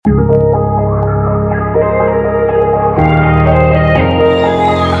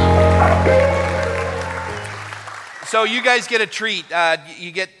So you guys get a treat.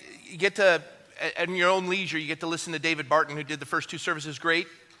 You get to, at your own leisure, you get to listen to David Barton, who did the first two services great.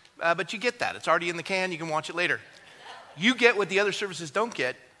 But you get that. It's already in the can. You can watch it later. You get what the other services don't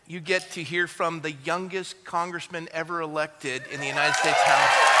get. You get to hear from the youngest congressman ever elected in the United States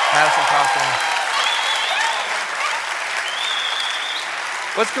House, Madison Cawthorn.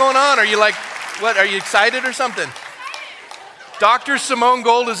 What's going on? Are you like, what, are you excited or something? Dr. Simone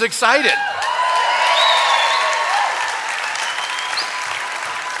Gold is excited.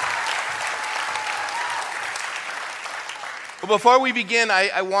 Well, before we begin,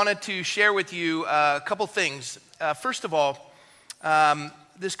 I wanted to share with you a couple things. First of all,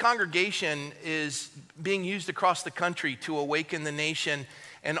 this congregation is being used across the country to awaken the nation,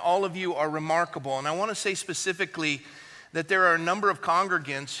 and all of you are remarkable. And I want to say specifically that there are a number of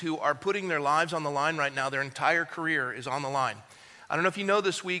congregants who are putting their lives on the line right now. Their entire career is on the line. I don't know if you know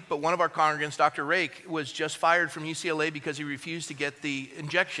this week, but one of our congregants, Dr. Rake, was just fired from UCLA because he refused to get the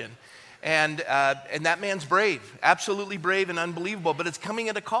injection. And that man's brave, absolutely brave and unbelievable, but it's coming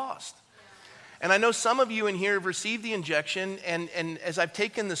at a cost. And I know some of you in here have received the injection, and as I've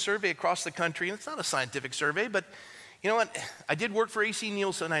taken the survey across the country, and it's not a scientific survey, but you know what? I did work for AC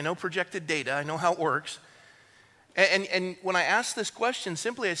Nielsen. I know projected data. I know how it works. And when I asked this question,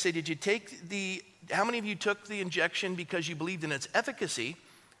 simply I say, how many of you took the injection because you believed in its efficacy,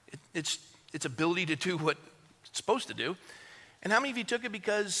 its ability to do what it's supposed to do? And how many of you took it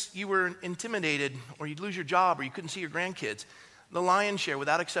because you were intimidated, or you'd lose your job, or you couldn't see your grandkids? The lion's share,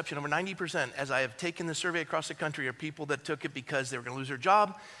 without exception, over 90%, as I have taken the survey across the country, are people that took it because they were going to lose their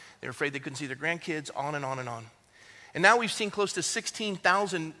job, they were afraid they couldn't see their grandkids, on and on and on. And now we've seen close to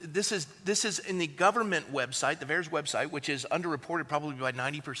 16,000. This is in the government website, the VAERS website, which is underreported probably by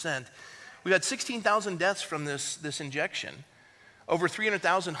 90%. We've had 16,000 deaths from this injection. Over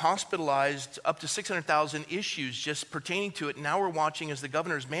 300,000 hospitalized, up to 600,000 issues just pertaining to it. Now we're watching as the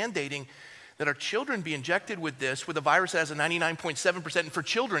governor is mandating that our children be injected with this, with a virus that has a 99.7%, and for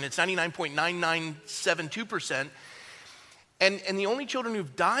children it's 99.9972%. And the only children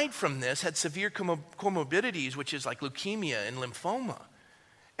who've died from this had severe comorbidities, which is like leukemia and lymphoma.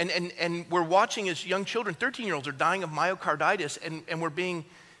 And we're watching as young children, 13-year-olds, are dying of myocarditis, and we're being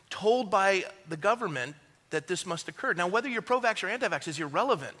told by the government that this must occur. Now, whether you're pro-vax or anti-vax is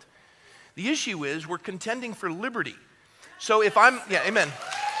irrelevant. The issue is we're contending for liberty. So if I'm, yeah, amen.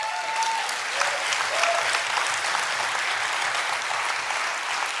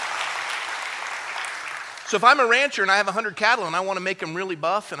 So if I'm a rancher and I have 100 cattle and I want to make them really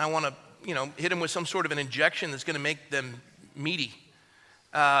buff and I want to, hit them with some sort of an injection that's going to make them meaty,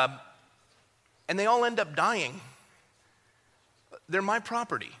 and they all end up dying, they're my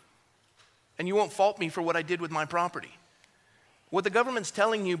property. And you won't fault me for what I did with my property. What the government's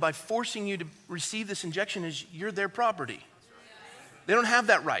telling you by forcing you to receive this injection is you're their property. They don't have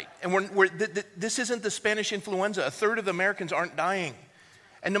that right. And this isn't the Spanish influenza. A third of the Americans aren't dying.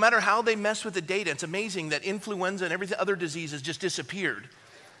 And no matter how they mess with the data, it's amazing that influenza and every other disease has just disappeared.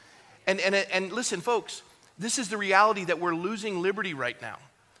 And listen, folks, this is the reality that we're losing liberty right now.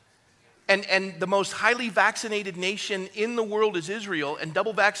 And the most highly vaccinated nation in the world is Israel, and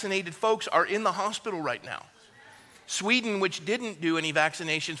double vaccinated folks are in the hospital right now. Sweden, which didn't do any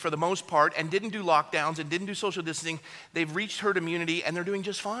vaccinations for the most part, and didn't do lockdowns and didn't do social distancing, they've reached herd immunity and they're doing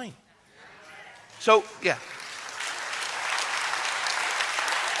just fine. So, yeah.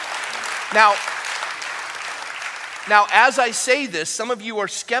 Now, as I say this, some of you are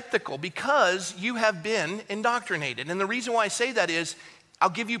skeptical because you have been indoctrinated. And the reason why I say that is, I'll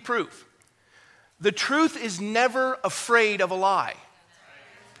give you proof. The truth is never afraid of a lie.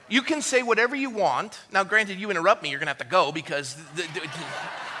 You can say whatever you want. Now, granted, you interrupt me, you're going to have to go because,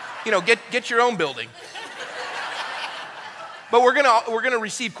 get your own building. But we're going to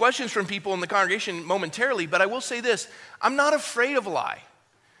receive questions from people in the congregation momentarily. But I will say this: I'm not afraid of a lie,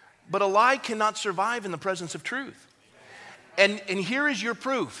 but a lie cannot survive in the presence of truth. And here is your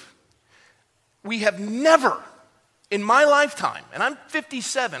proof. We have never, in my lifetime, and I'm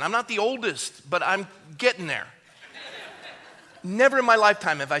 57, I'm not the oldest, but I'm getting there. Never in my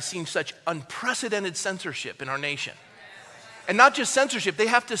lifetime have I seen such unprecedented censorship in our nation. And not just censorship, they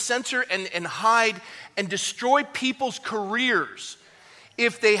have to censor and hide and destroy people's careers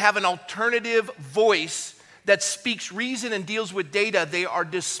if they have an alternative voice that speaks reason and deals with data. They are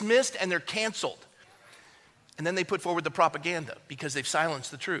dismissed and they're canceled. And then they put forward the propaganda because they've silenced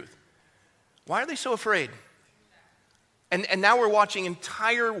the truth. Why are they so afraid? And now we're watching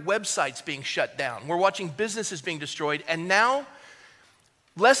entire websites being shut down. We're watching businesses being destroyed. And now,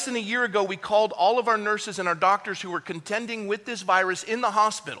 less than a year ago, we called all of our nurses and our doctors who were contending with this virus in the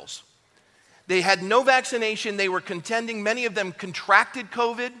hospitals. They had no vaccination. They were contending. Many of them contracted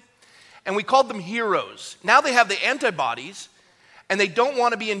COVID, and we called them heroes. Now they have the antibodies, and they don't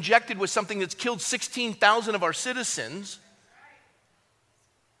want to be injected with something that's killed 16,000 of our citizens.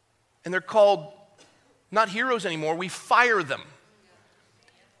 And they're called not heroes anymore. We fire them.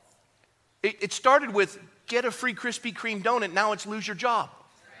 It started with get a free Krispy Kreme donut. Now it's lose your job.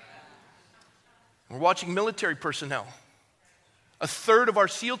 We're watching military personnel. A third of our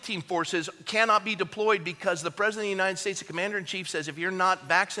SEAL team forces cannot be deployed because the President of the United States, the Commander-in-Chief, says if you're not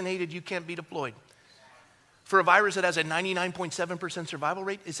vaccinated, you can't be deployed. For a virus that has a 99.7% survival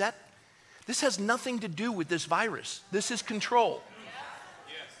rate, this has nothing to do with this virus. This is control.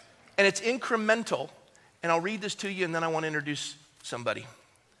 And it's incremental. And I'll read this to you, and then I want to introduce somebody.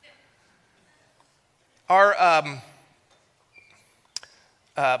 Here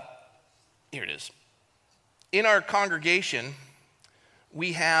it is. In our congregation,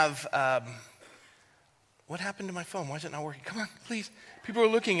 we have, what happened to my phone? Why is it not working? Come on, please. People are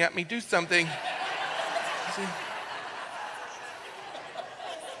looking at me. Do something.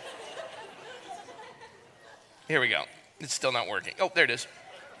 Here we go. It's still not working. Oh, there it is.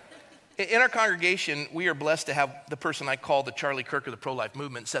 In our congregation, we are blessed to have the person I call the Charlie Kirk of the pro-life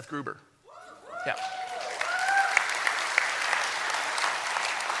movement, Seth Gruber. Yeah.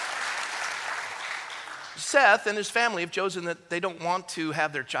 Seth and his family have chosen that they don't want to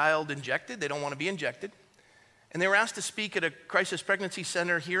have their child injected. They don't want to be injected. And they were asked to speak at a crisis pregnancy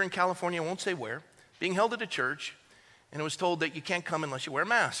center here in California, I won't say where, being held at a church, and it was told that you can't come unless you wear a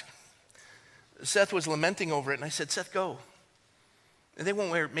mask. Seth was lamenting over it, and I said, Seth, go. And they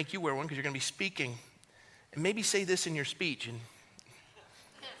won't make you wear one because you're going to be speaking. And maybe say this in your speech. And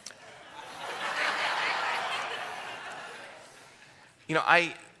you know,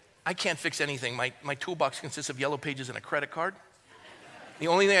 I can't fix anything. My toolbox consists of yellow pages and a credit card. The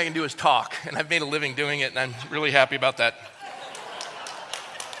only thing I can do is talk, and I've made a living doing it, and I'm really happy about that.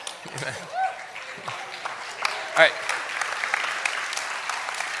 All right.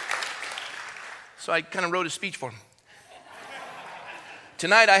 So I kind of wrote a speech for him.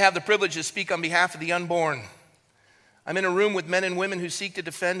 Tonight I have the privilege to speak on behalf of the unborn. I'm in a room with men and women who seek to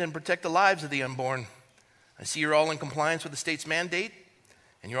defend and protect the lives of the unborn. I see you're all in compliance with the state's mandate,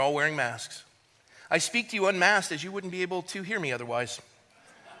 and you're all wearing masks. I speak to you unmasked as you wouldn't be able to hear me otherwise.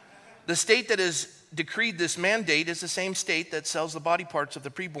 The state that has decreed this mandate is the same state that sells the body parts of the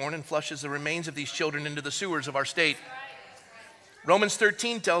preborn and flushes the remains of these children into the sewers of our state. Romans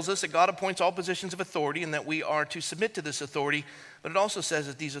 13 tells us that God appoints all positions of authority and that we are to submit to this authority, but it also says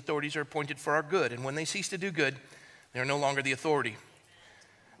that these authorities are appointed for our good, and when they cease to do good, they are no longer the authority.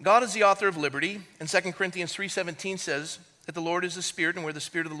 God is the author of liberty, and 2 Corinthians 3:17 says that the Lord is the Spirit, and where the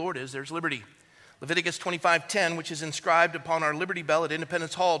Spirit of the Lord is, there's liberty. Leviticus 25:10, which is inscribed upon our Liberty Bell at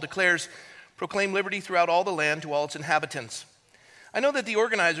Independence Hall, declares, proclaim liberty throughout all the land to all its inhabitants. I know that the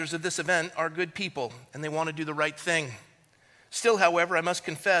organizers of this event are good people, and they want to do the right thing. Still, however, I must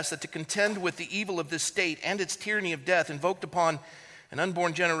confess that to contend with the evil of this state and its tyranny of death invoked upon an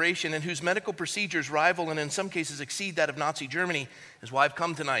unborn generation and whose medical procedures rival and in some cases exceed that of Nazi Germany is why I've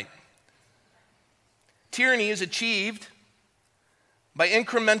come tonight. Tyranny is achieved by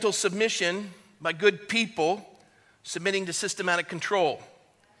incremental submission by good people submitting to systematic control.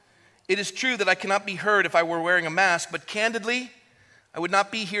 It is true that I cannot be heard if I were wearing a mask, but candidly, I would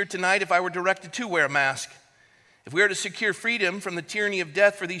not be here tonight if I were directed to wear a mask. If we are to secure freedom from the tyranny of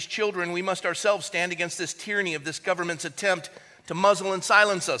death for these children, we must ourselves stand against this tyranny of this government's attempt to muzzle and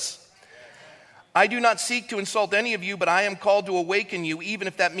silence us. I do not seek to insult any of you, but I am called to awaken you, even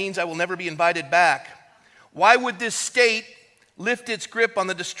if that means I will never be invited back. Why would this state lift its grip on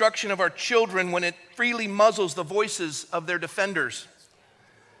the destruction of our children when it freely muzzles the voices of their defenders?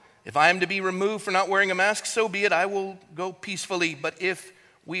 If I am to be removed for not wearing a mask, so be it. I will go peacefully. But if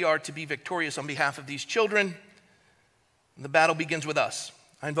we are to be victorious on behalf of these children, the battle begins with us.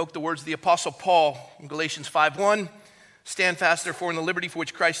 I invoke the words of the Apostle Paul in Galatians 5:1. Stand fast, therefore, in the liberty for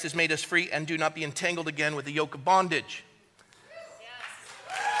which Christ has made us free, and do not be entangled again with the yoke of bondage.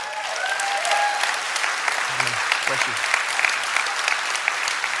 Yes. Bless you.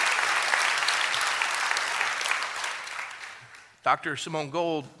 Dr. Simone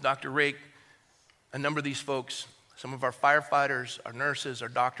Gold, Dr. Rake, a number of these folks, some of our firefighters, our nurses, our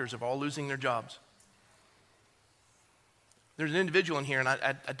doctors are all losing their jobs. There's an individual in here, and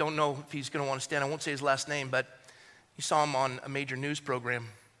I don't know if he's going to want to stand. I won't say his last name, but you saw him on a major news program.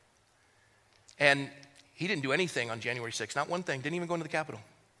 And he didn't do anything on January 6th, not one thing, didn't even go into the Capitol.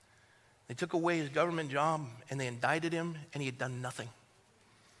 They took away his government job, and they indicted him, and he had done nothing.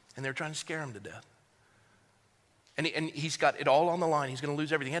 And they were trying to scare him to death. And he's got it all on the line. He's going to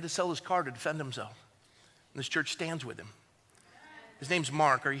lose everything. He had to sell his car to defend himself. And this church stands with him. His name's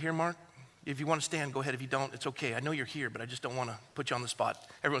Mark. Are you here, Mark? If you want to stand, go ahead. If you don't, it's okay. I know you're here, but I just don't want to put you on the spot.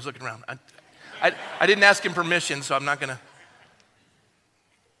 Everyone's looking around. I didn't ask him permission, so I'm not going to.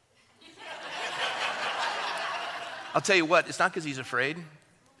 I'll tell you what, it's not because he's afraid.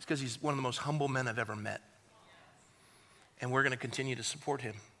 It's because he's one of the most humble men I've ever met. And we're going to continue to support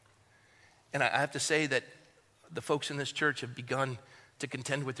him. And I have to say that the folks in this church have begun to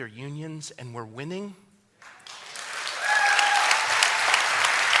contend with their unions, and we're winning.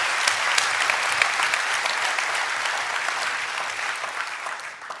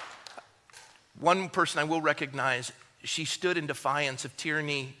 One person I will recognize, she stood in defiance of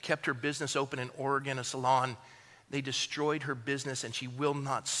tyranny, kept her business open in Oregon, a salon. They destroyed her business, and she will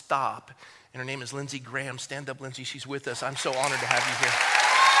not stop. And her name is Lindsey Graham. Stand up, Lindsey. She's with us. I'm so honored to have you here.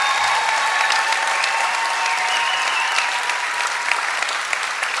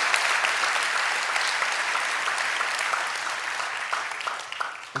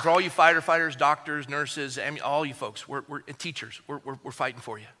 And for all you firefighters, doctors, nurses, all you folks, we're teachers. We're fighting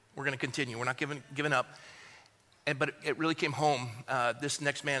for you. We're going to continue. We're not giving up. But it really came home. This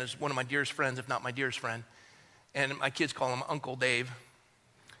next man is one of my dearest friends, if not my dearest friend. And my kids call him Uncle Dave.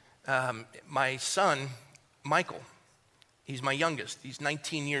 My son, Michael, he's my youngest. He's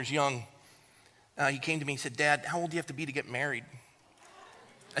 19 years young. He came to me and said, Dad, how old do you have to be to get married?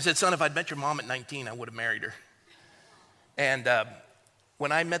 I said, son, if I'd met your mom at 19, I would have married her. And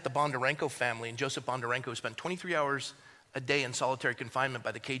when I met the Bondarenko family, and Joseph Bondarenko spent 23 hours a day in solitary confinement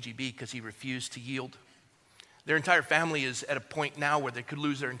by the KGB because he refused to yield. Their entire family is at a point now where they could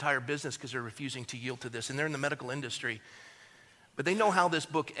lose their entire business because they're refusing to yield to this. And they're in the medical industry. But they know how this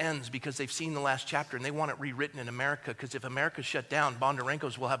book ends because they've seen the last chapter, and they want it rewritten in America, because if America's shut down,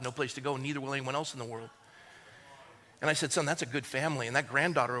 Bondarenkos will have no place to go, and neither will anyone else in the world. And I said, son, that's a good family. And that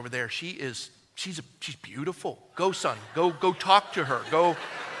granddaughter over there, she's beautiful. Go, son. Go talk to her. Go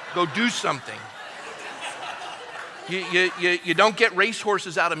do something. You don't get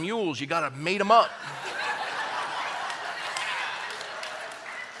racehorses out of mules. You got to mate them up.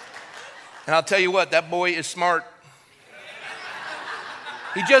 And I'll tell you what, that boy is smart.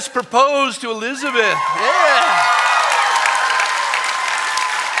 He just proposed to Elizabeth. Yeah.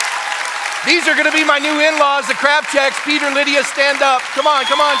 These are going to be my new in-laws, the Krapcheks. Peter, Lydia, stand up. Come on.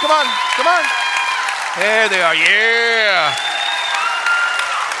 There they are. Yeah.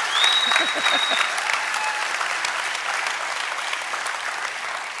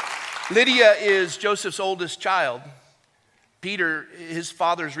 Lydia is Joseph's oldest child. Peter, his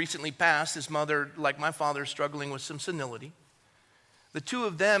father's recently passed. His mother, like my father, is struggling with some senility. The two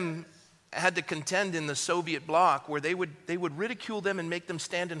of them had to contend in the Soviet bloc where they would ridicule them and make them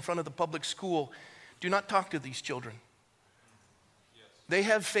stand in front of the public school. Do not talk to these children. Yes. They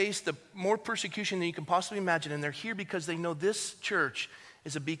have faced more persecution than you can possibly imagine, and they're here because they know this church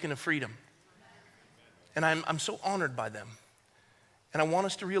is a beacon of freedom. And I'm so honored by them. And I want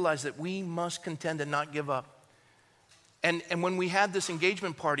us to realize that we must contend and not give up. And when we had this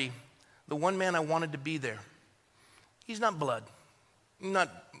engagement party, the one man I wanted to be there, he's not blood.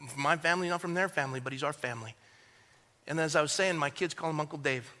 Not from my family, not from their family, but he's our family. And as I was saying, my kids call him Uncle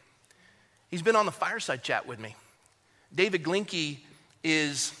Dave. He's been on the fireside chat with me. David Glinke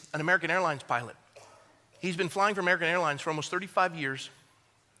is an American Airlines pilot. He's been flying for American Airlines for almost 35 years.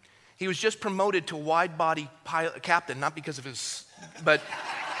 He was just promoted to a wide-body pilot captain, not because of his, but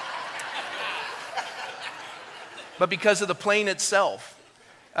because of the plane itself.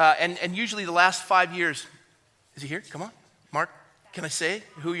 And usually the last 5 years, is he here? Come on, Mark. Can I say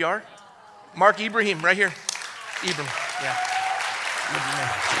who you are? Mark Ibrahim, right here. Ibrahim, yeah.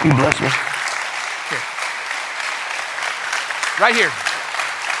 Bless you. Here. Right here.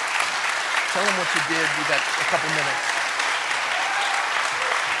 Tell him what you did. We got a couple minutes.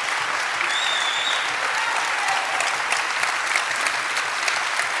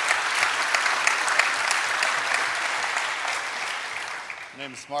 My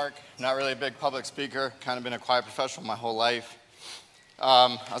name is Mark. Not really a big public speaker. Kind of been a quiet professional my whole life.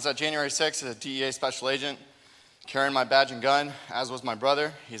 I was at January 6th as a DEA special agent, carrying my badge and gun, as was my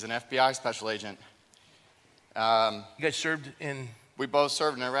brother. He's an FBI special agent. You guys served in? We both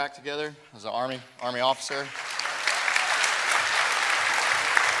served in Iraq together. I was an Army officer.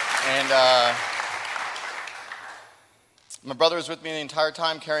 And my brother was with me the entire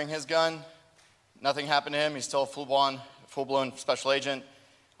time carrying his gun. Nothing happened to him. He's still a full-blown special agent.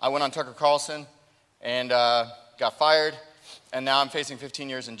 I went on Tucker Carlson and got fired. And now I'm facing 15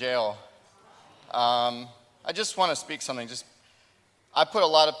 years in jail. I just want to speak something. I put a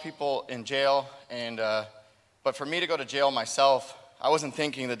lot of people in jail, and But for me to go to jail myself, I wasn't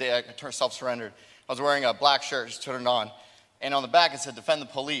thinking the day I self-surrendered. I was wearing a black shirt, just turned it on. And on the back it said, defend the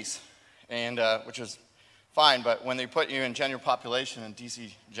police, and which was fine. But when they put you in general population in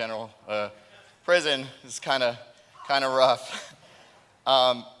DC General Prison, it's kind of rough.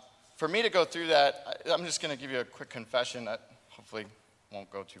 For me to go through that, I'm just going to give you a quick confession that hopefully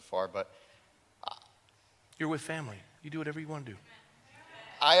won't go too far. But You're with family. You do whatever you want to do.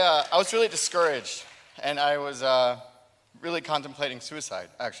 I was really discouraged, and I was really contemplating suicide,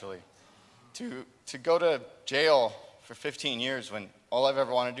 actually. To go to jail for 15 years when all I've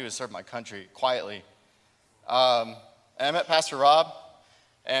ever wanted to do is serve my country quietly. And I met Pastor Rob,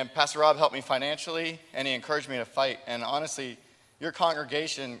 and Pastor Rob helped me financially, and he encouraged me to fight. And honestly, your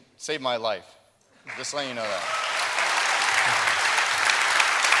congregation saved my life. Just letting you know that.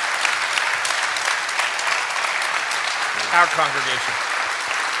 Our congregation.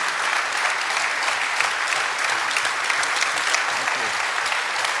 Thank you.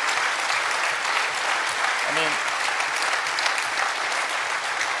 I mean,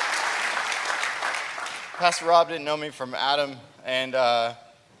 Pastor Rob didn't know me from Adam, and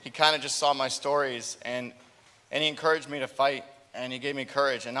he kind of just saw my stories, and he encouraged me to fight, and he gave me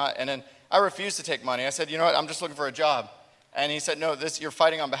courage. And then I refused to take money. I said, you know what, I'm just looking for a job. And he said, no, you're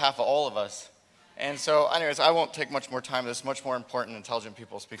fighting on behalf of all of us. And so, anyways, I won't take much more time. There's much more important, intelligent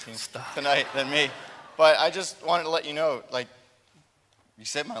people speaking tonight than me. But I just wanted to let you know, like, you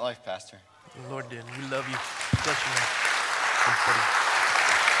saved my life, Pastor. The Lord did. We love you. Bless you, man. Thanks, buddy.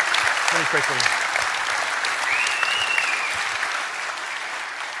 Let me pray for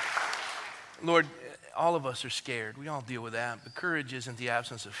you. Lord, all of us are scared. We all deal with that. But courage isn't the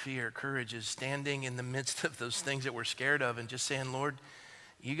absence of fear. Courage is standing in the midst of those things that we're scared of and just saying, Lord,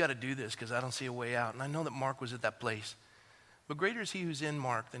 you got to do this because I don't see a way out. And I know that Mark was at that place. But greater is he who's in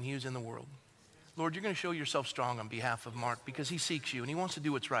Mark than he who's in the world. Lord, you're going to show yourself strong on behalf of Mark because he seeks you and he wants to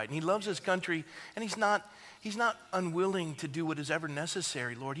do what's right. And he loves his country, and he's not unwilling to do what is ever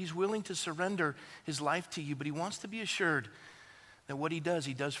necessary, Lord. He's willing to surrender his life to you, but he wants to be assured that what he does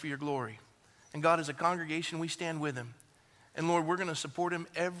for your glory. And God, as a congregation, we stand with him. And Lord, we're going to support him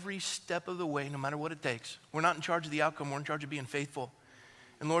every step of the way, no matter what it takes. We're not in charge of the outcome. We're in charge of being faithful.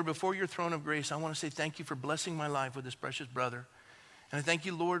 And Lord, before your throne of grace, I want to say thank you for blessing my life with this precious brother. And I thank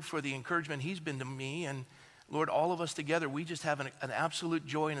you, Lord, for the encouragement he's been to me. And Lord, all of us together, we just have an absolute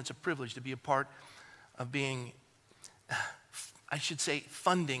joy, and it's a privilege to be a part of being, I should say,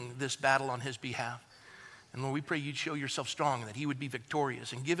 funding this battle on his behalf. And Lord, we pray you'd show yourself strong, that he would be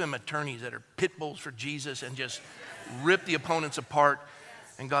victorious, and give him attorneys that are pit bulls for Jesus and just rip the opponents apart.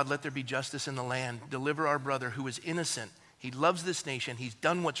 And God, let there be justice in the land. Deliver our brother who is innocent. He loves this nation. He's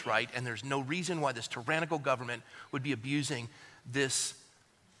done what's right, and there's no reason why this tyrannical government would be abusing this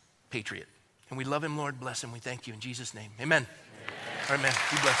patriot. And we love him, Lord. Bless him. We thank you in Jesus' name. Amen. All right, man.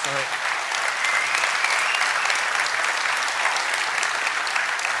 Be blessed. All right.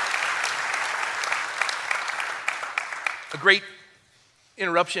 A great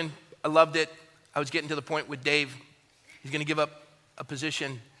interruption. I loved it. I was getting to the point with Dave. He's going to give up a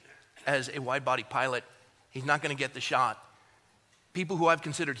position as a wide-body pilot. He's not going to get the shot. People who I've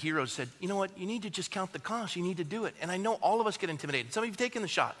considered heroes said, you know what, you need to just count the cost. You need to do it. And I know all of us get intimidated. Some of you have taken the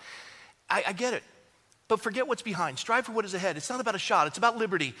shot. I get it. But forget what's behind. Strive for what is ahead. It's not about a shot. It's about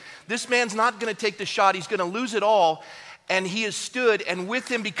liberty. This man's not going to take the shot. He's going to lose it all. And he has stood, and with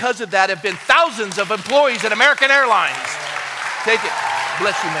him because of that have been thousands of employees at American Airlines. Take it.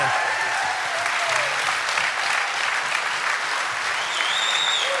 Bless you, man.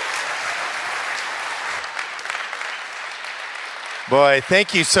 Boy,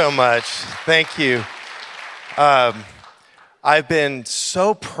 thank you so much. Thank you. I've been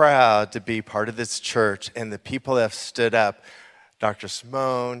so proud to be part of this church and the people that have stood up. Dr.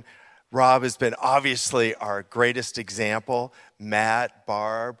 Simone, Rob has been obviously our greatest example. Matt,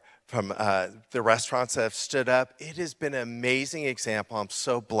 Barb, from the restaurants that have stood up. It has been an amazing example. I'm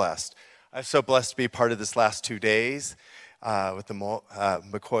so blessed. I'm so blessed to be part of this last 2 days. With the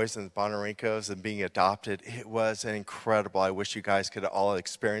McCoys and the Bonarinkos and being adopted. It was incredible. I wish you guys could all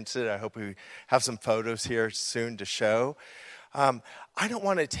experience it. I hope we have some photos here soon to show. I don't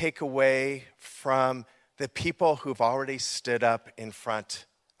want to take away from the people who've already stood up in front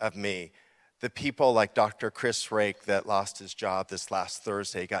of me. The people like Dr. Chris Rake that lost his job this last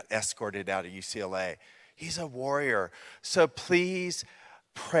Thursday, got escorted out of UCLA. He's a warrior. So please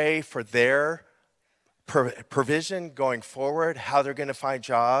pray for their provision going forward, how they're going to find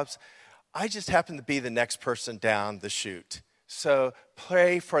jobs. I just happen to be the next person down the chute. So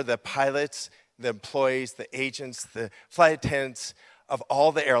pray for the pilots, the employees, the agents, the flight attendants of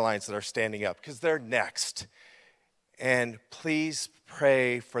all the airlines that are standing up, because they're next. And please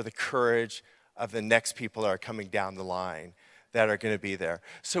pray for the courage of the next people that are coming down the line that are going to be there.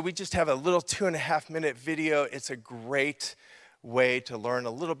 So we just have a little 2.5-minute video. It's a great way to learn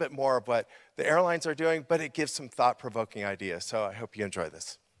a little bit more of what the airlines are doing, but it gives some thought-provoking ideas. So I hope you enjoy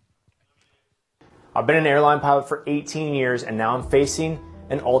this. I've been an airline pilot for 18 years, and now I'm facing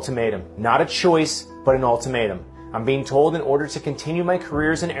an ultimatum. Not a choice, but an ultimatum. I'm being told in order to continue my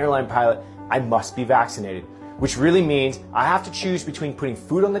career as an airline pilot, I must be vaccinated, which really means I have to choose between putting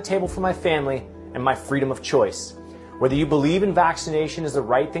food on the table for my family and my freedom of choice. Whether you believe in vaccination is the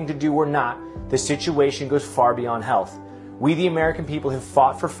right thing to do or not, the situation goes far beyond health. We, the American people, have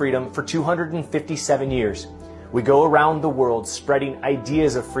fought for freedom for 257 years. We go around the world spreading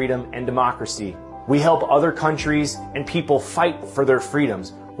ideas of freedom and democracy. We help other countries and people fight for their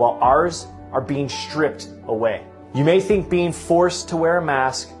freedoms, while ours are being stripped away. You may think being forced to wear a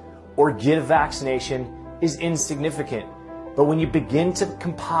mask or get a vaccination is insignificant, but when you begin to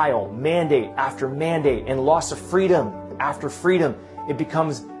compile mandate after mandate and loss of freedom after freedom, it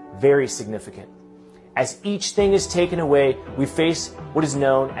becomes very significant. As each thing is taken away, we face what is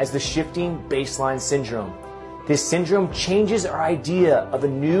known as the shifting baseline syndrome. This syndrome changes our idea of a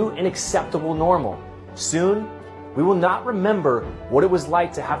new and acceptable normal. Soon, we will not remember what it was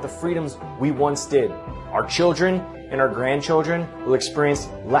like to have the freedoms we once did. Our children and our grandchildren will experience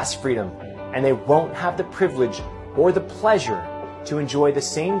less freedom, and they won't have the privilege or the pleasure to enjoy the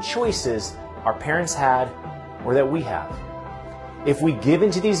same choices our parents had or that we have. If we give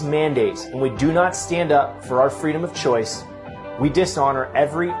into these mandates and we do not stand up for our freedom of choice, we dishonor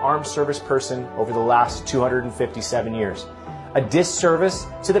every armed service person over the last 257 years. A disservice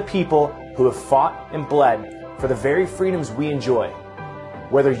to the people who have fought and bled for the very freedoms we enjoy.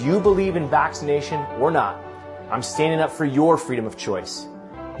 Whether you believe in vaccination or not, I'm standing up for your freedom of choice.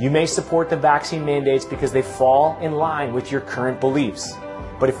 You may support the vaccine mandates because they fall in line with your current beliefs.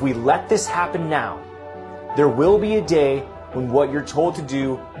 But if we let this happen now, there will be a day when what you're told to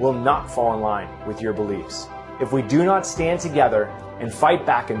do will not fall in line with your beliefs. If we do not stand together and fight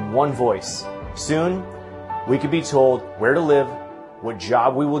back in one voice, soon we could be told where to live, what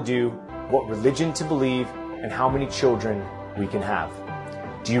job we will do, what religion to believe, and how many children we can have.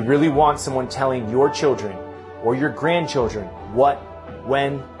 Do you really want someone telling your children or your grandchildren what,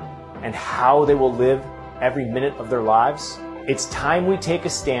 when, and how they will live every minute of their lives? It's time we take a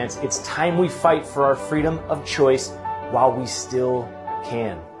stance. It's time we fight for our freedom of choice while we still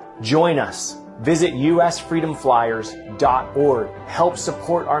can. Join us. Visit usfreedomflyers.org. Help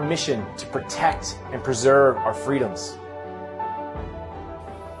support our mission to protect and preserve our freedoms.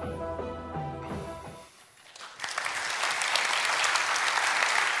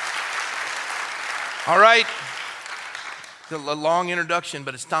 All right. A long introduction,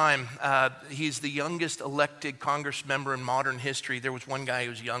 but it's time. He's the youngest elected Congress member in modern history. There was one guy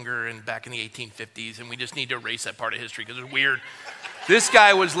who was younger and back in the 1850s, and we just need to erase that part of history because it's weird. This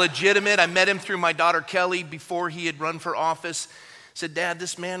guy was legitimate. I met him through my daughter Kelly before he had run for office. Said, Dad,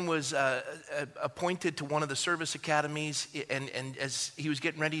 this man was appointed to one of the service academies, and as he was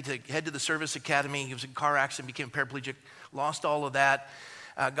getting ready to head to the service academy, he was in a car accident, became paraplegic, lost all of that.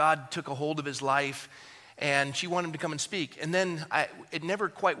 God took a hold of his life. And she wanted him to come and speak. And then it never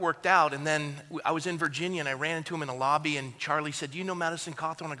quite worked out. And then I was in Virginia, and I ran into him in a lobby, and Charlie said, do you know Madison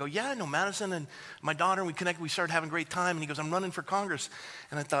Cawthorn? I go, yeah, I know Madison. And my daughter, we connected. We started having a great time. And he goes, I'm running for Congress.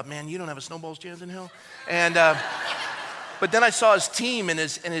 And I thought, man, you don't have a snowball's chance in hell. And but then I saw his team and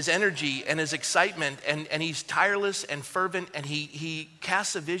his energy and his excitement. And he's tireless and fervent, and he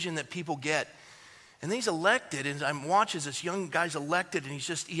casts a vision that people get. And then he's elected, and I'm watching this young guy's elected, and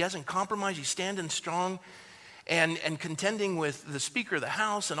he hasn't compromised. He's standing strong and contending with the Speaker of the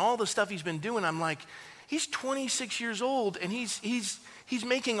House and all the stuff he's been doing. I'm like, he's 26 years old, and he's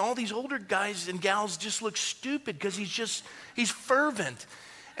making all these older guys and gals just look stupid because he's fervent,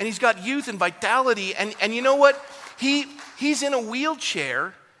 and he's got youth and vitality. And you know what? He's in a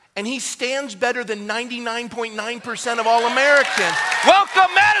wheelchair, and he stands better than 99.9% of all Americans.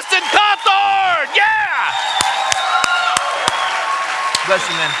 Welcome, Madison Cawthorn! Yeah! Bless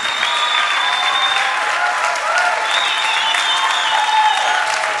you, man.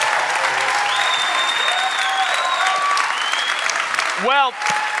 Well,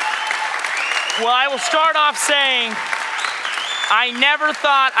 I will start off saying I never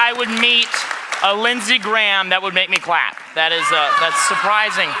thought I would meet a Lindsey Graham that would make me clap. That's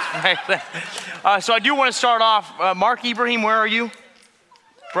surprising. So I do want to start off. Mark Ibrahim, where are you?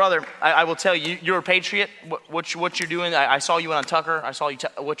 Brother, I will tell you, you're a patriot. What you're doing, I saw you on Tucker. I saw you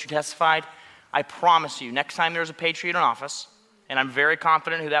what you testified. I promise you, next time there's a patriot in office, and I'm very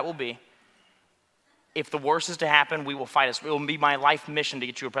confident who that will be, If the worst is to happen, we will fight us. It will be my life mission to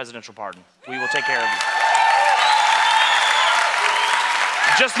get you a presidential pardon. We will take care of you.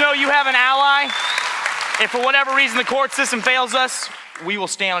 Just know you have an ally. If for whatever reason the court system fails us, we will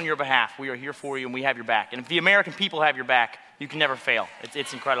stand on your behalf. We are here for you and we have your back. And if the American people have your back, you can never fail.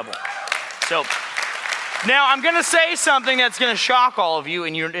 It's incredible. So now I'm going to say something that's going to shock all of you,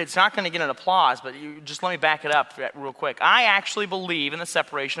 and it's not going to get an applause, but just let me back it up real quick. I actually believe in the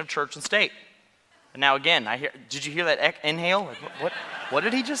separation of church and state. Now again, did you hear that inhale? What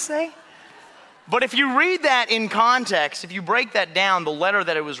did he just say? But if you read that in context, if you break that down, the letter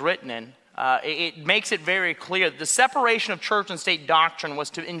that it was written in, it makes it very clear that the separation of church and state doctrine was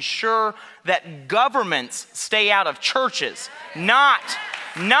to ensure that governments stay out of churches, not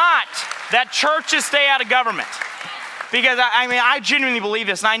that churches stay out of government. Because I genuinely believe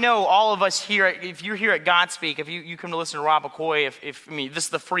this, and I know all of us here, if you're here at Godspeak, if you come to listen to Rob McCoy, this is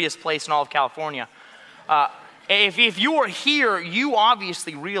the freest place in all of California. If you are here, you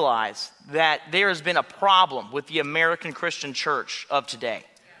obviously realize that there has been a problem with the American Christian church of today.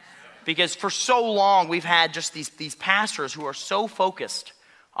 Because for so long, we've had just these pastors who are so focused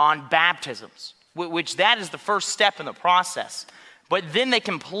on baptisms, which that is the first step in the process. But then they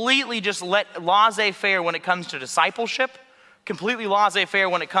completely just let laissez-faire when it comes to discipleship, completely laissez-faire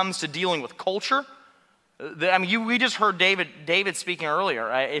when it comes to dealing with culture. We just heard David speaking earlier.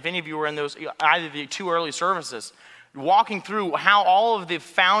 If any of you were in either of the two early services, walking through how all of the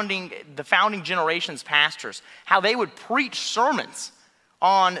founding generations pastors, how they would preach sermons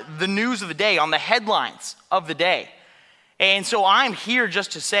on the news of the day, on the headlines of the day. And so I'm here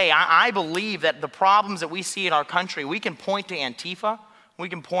just to say, I believe that the problems that we see in our country, we can point to Antifa, we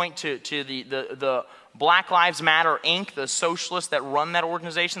can point to the Black Lives Matter, Inc., the socialists that run that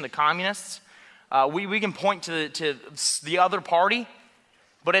organization, the communists. We can point to the other party.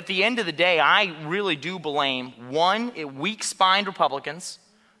 But at the end of the day, I really do blame, one, weak-spined Republicans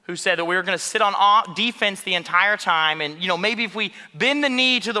who said that we were going to sit on defense the entire time, and maybe if we bend the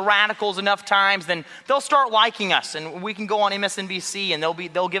knee to the radicals enough times, then they'll start liking us, and we can go on MSNBC and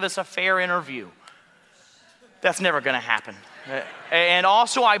they'll give us a fair interview. That's never going to happen. And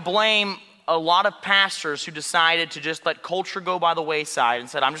also, I blame a lot of pastors who decided to just let culture go by the wayside and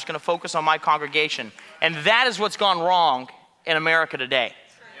said, I'm just going to focus on my congregation. And that is what's gone wrong in America today.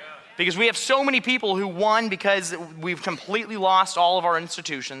 Because we have so many people who won because we've completely lost all of our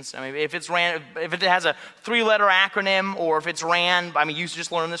institutions. If it has a 3-letter acronym, or if it's RAND, you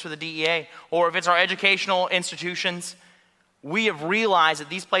just learned this with the DEA, or if it's our educational institutions, we have realized that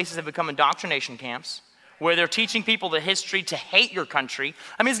these places have become indoctrination camps where they're teaching people the history to hate your country.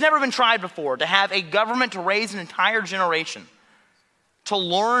 It's never been tried before to have a government to raise an entire generation to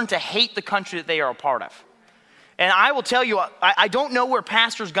learn to hate the country that they are a part of. And I will tell you, I don't know where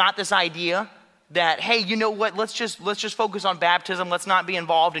pastors got this idea that, hey, you know what, let's just focus on baptism, let's not be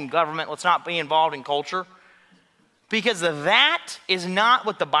involved in government, let's not be involved in culture. Because that is not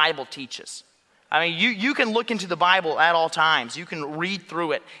what the Bible teaches. You can look into the Bible at all times, you can read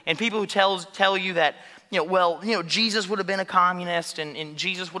through it, and people who tell you that, Jesus would have been a communist and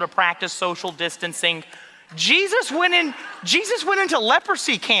Jesus would have practiced social distancing. Jesus went into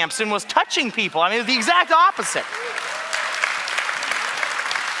leprosy camps and was touching people. It was the exact opposite.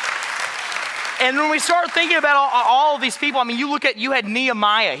 And when we start thinking about all of these people, you had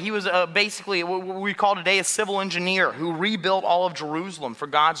Nehemiah. He was basically what we call today a civil engineer who rebuilt all of Jerusalem for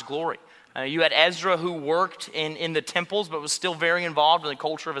God's glory. You had Ezra, who worked in the temples but was still very involved in the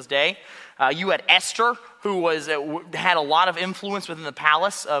culture of his day. You had Esther, who had a lot of influence within the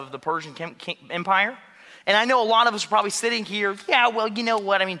palace of the Persian Empire. And I know a lot of us are probably sitting here, yeah, well, you know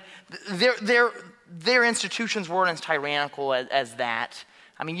what, their institutions weren't as tyrannical as that.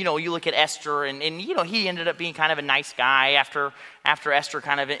 You look at Esther, and he ended up being kind of a nice guy after Esther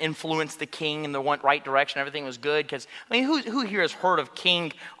kind of influenced the king in the right direction. Everything was good, because, who here has heard of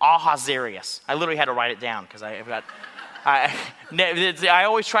King Ahasuerus? I literally had to write it down, because I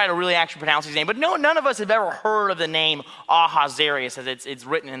always try to really actually pronounce his name, but no, none of us have ever heard of the name Ahasuerus as it's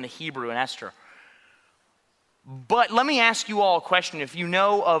written in the Hebrew in Esther. But let me ask you all a question. If you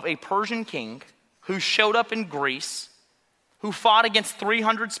know of a Persian king who showed up in Greece, who fought against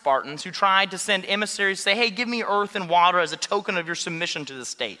 300 Spartans, who tried to send emissaries to say, hey, give me earth and water as a token of your submission to the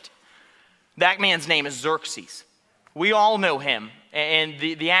state. That man's name is Xerxes. We all know him. And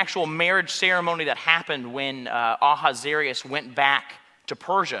the actual marriage ceremony that happened when Ahasuerus went back to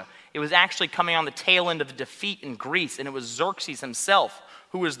Persia, it was actually coming on the tail end of the defeat in Greece, and it was Xerxes himself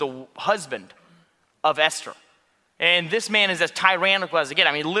who was the husband of Esther. And this man is as tyrannical as it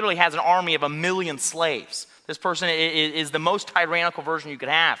gets. He literally has an army of 1 million slaves. This person is the most tyrannical version you could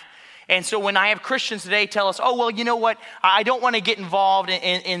have. And so when I have Christians today tell us, oh, well, you know what, I don't want to get involved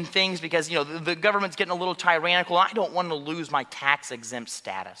in things because, the government's getting a little tyrannical. I don't want to lose my tax-exempt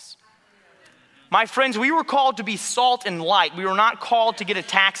status. My friends, we were called to be salt and light. We were not called to get a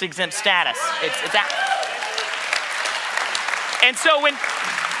tax-exempt status. And so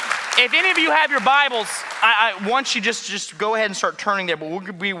if any of you have your Bibles, I want you just go ahead and start turning there. But we're going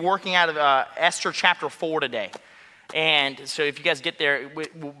to be working out of Esther chapter 4 today. And so if you guys get there,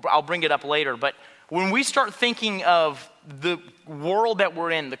 I'll bring it up later. But when we start thinking of the world that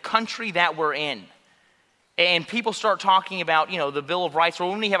we're in, the country that we're in, and people start talking about, the Bill of Rights, or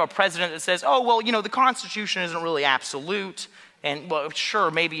when we have a president that says, oh, well, the Constitution isn't really absolute. And, well,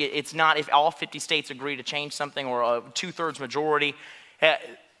 sure, maybe it's not if all 50 states agree to change something or a 2/3 majority.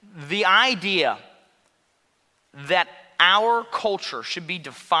 The idea that our culture should be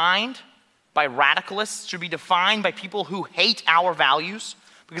defined by radicalists, should be defined by people who hate our values.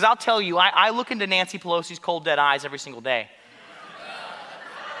 Because I'll tell you, I look into Nancy Pelosi's cold, dead eyes every single day.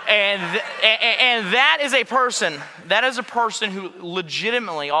 And that is a person who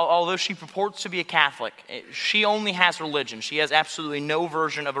legitimately, although she purports to be a Catholic, she only has religion. She has absolutely no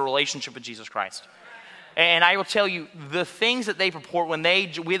version of a relationship with Jesus Christ. And I will tell you, the things that they purport when they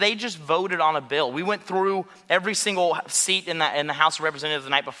just voted on a bill. We went through every single seat in the House of Representatives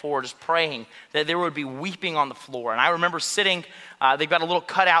the night before just praying that there would be weeping on the floor. And I remember sitting, they've got a little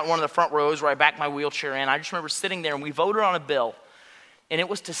cutout in one of the front rows where I backed my wheelchair in. I just remember sitting there and we voted on a bill. And it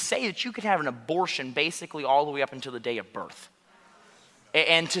was to say that you could have an abortion basically all the way up until the day of birth.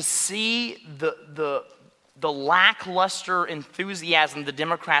 And to see the lackluster enthusiasm the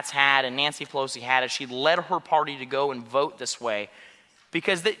Democrats had and Nancy Pelosi had as she led her party to go and vote this way.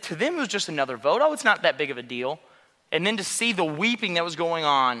 Because to them it was just another vote. Oh, it's not that big of a deal. And then to see the weeping that was going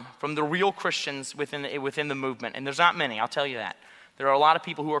on from the real Christians within the movement. And there's not many, I'll tell you that. There are a lot of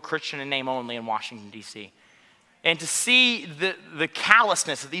people who are Christian in name only in Washington, D.C. And to see the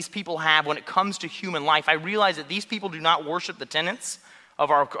callousness that these people have when it comes to human life, I realize that these people do not worship the tenets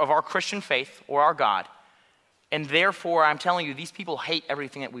of our Christian faith or our God. And therefore, I'm telling you, these people hate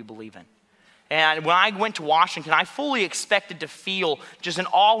everything that we believe in. And when I went to Washington, I fully expected to feel just an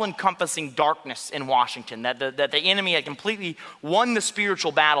all-encompassing darkness in Washington, that the enemy had completely won the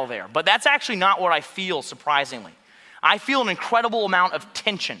spiritual battle there. But that's actually not what I feel, surprisingly. I feel an incredible amount of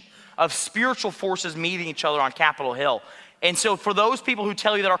tension, of spiritual forces meeting each other on Capitol Hill. And so for those people who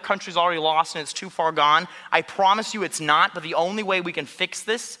tell you that our country's already lost and it's too far gone, I promise you it's not. But the only way we can fix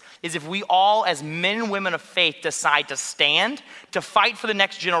this is if we all, as men and women of faith, decide to stand, to fight for the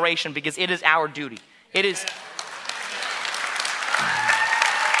next generation, because it is our duty. It is.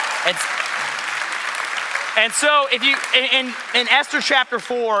 And so if you, in Esther chapter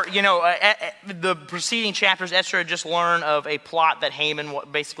 4, the preceding chapters, Esther had just learned of a plot that Haman,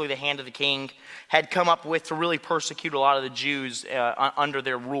 basically the hand of the king, had come up with to really persecute a lot of the Jews under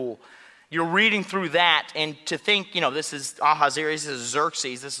their rule. You're reading through that, and to think, this is Ahasuerus, this is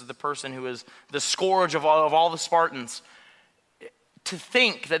Xerxes, this is the person who is the scourge of all the Spartans. To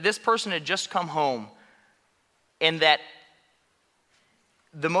think that this person had just come home and that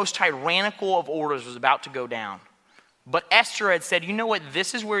the most tyrannical of orders was about to go down. But Esther had said, you know what,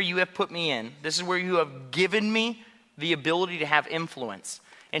 this is where you have put me in. This is where you have given me the ability to have influence.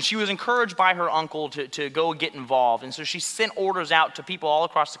 And she was encouraged by her uncle to go get involved. And so she sent orders out to people all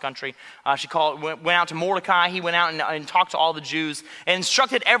across the country. She went out to Mordecai. He went out and talked to all the Jews and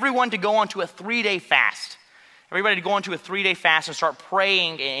instructed everyone to go onto a 3-day fast. Everybody to go into a 3-day fast and start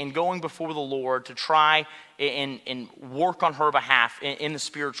praying and going before the Lord to try and work on her behalf in the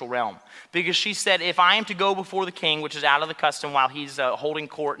spiritual realm. Because she said, if I am to go before the king, which is out of the custom while he's holding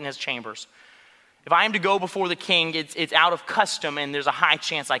court in his chambers, if I am to go before the king, it's out of custom and there's a high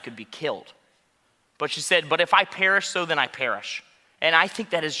chance I could be killed. But she said, but if I perish, so then I perish. And I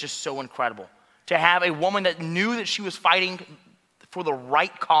think that is just so incredible. To have a woman that knew that she was fighting for the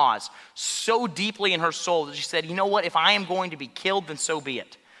right cause so deeply in her soul that she said, you know what, if I am going to be killed, then so be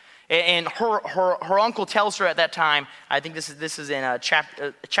it. And her uncle tells her at that time, I think this is in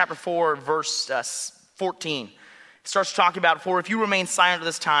chapter 4, verse 14. It starts talking about, for if you remain silent at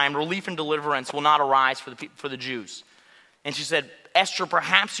this time, relief and deliverance will not arise for the Jews. And she said, Esther,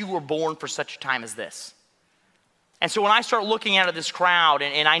 perhaps you were born for such a time as this. And so when I start looking out at this crowd,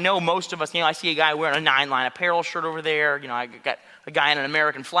 and I know most of us, I see a guy wearing a 9-line apparel shirt over there. I got a guy in an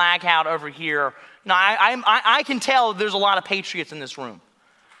American flag hat over here. I can tell there's a lot of patriots in this room.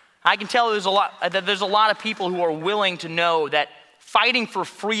 I can tell there's a lot of people who are willing to know that fighting for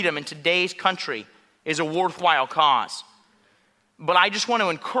freedom in today's country is a worthwhile cause. But I just want to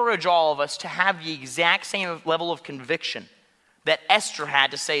encourage all of us to have the exact same level of conviction that Esther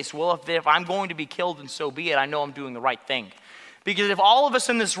had to say, so, well, if I'm going to be killed, then so be it. I know I'm doing the right thing. Because if all of us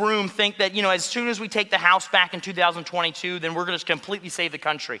in this room think that, as soon as we take the House back in 2022, then we're going to completely save the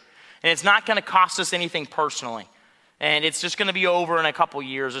country. And it's not going to cost us anything personally. And it's just going to be over in a couple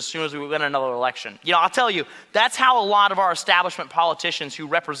years as soon as we win another election. I'll tell you, that's how a lot of our establishment politicians who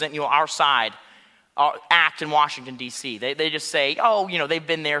represent, our side act in Washington, D.C. They just say, they've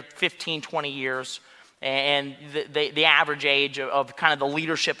been there 15, 20 years. And the average age of kind of the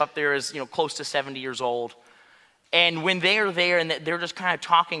leadership up there is, close to 70 years old. And when they're there and they're just kind of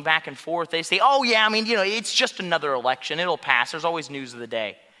talking back and forth, they say, it's just another election. It'll pass. There's always news of the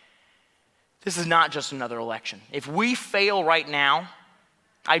day. This is not just another election. If we fail right now,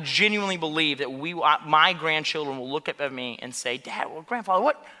 I genuinely believe that my grandchildren will look at me and say, Dad,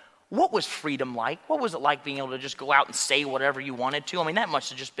 Grandfather, what was freedom like? What was it like being able to just go out and say whatever you wanted to? That must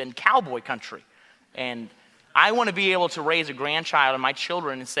have just been cowboy country. And I want to be able to raise a grandchild and my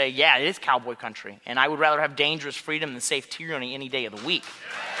children and say, yeah, it is cowboy country. And I would rather have dangerous freedom than safe tyranny any day of the week.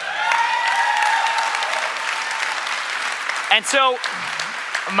 And so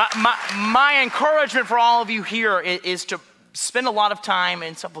my encouragement for all of you here is to spend a lot of time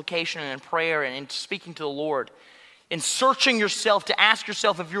in supplication and in prayer and in speaking to the Lord, in searching yourself to ask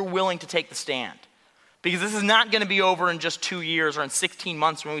yourself if you're willing to take the stand. Because this is not going to be over in just 2 years or in 16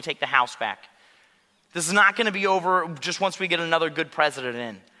 months when we take the House back. This is not going to be over just once we get another good president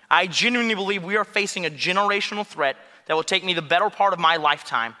in. I genuinely believe we are facing a generational threat that will take me the better part of my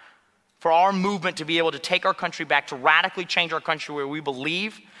lifetime for our movement to be able to take our country back, to radically change our country where we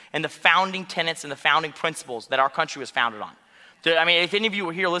believe in the founding tenets and the founding principles that our country was founded on. If any of you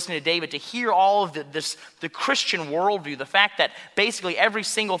were here listening to David, to hear all of the Christian worldview, the fact that basically every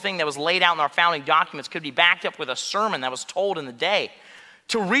single thing that was laid out in our founding documents could be backed up with a sermon that was told in the day,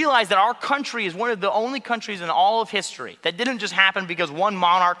 to realize that our country is one of the only countries in all of history that didn't just happen because one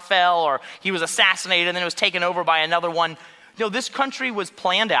monarch fell or he was assassinated and then it was taken over by another one. This country was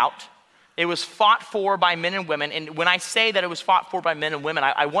planned out. It was fought for by men and women. And when I say that it was fought for by men and women,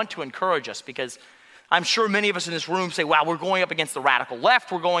 I want to encourage us, because I'm sure many of us in this room say, wow, we're going up against the radical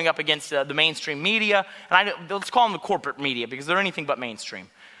left. We're going up against the mainstream media. And let's call them the corporate media, because they're anything but mainstream.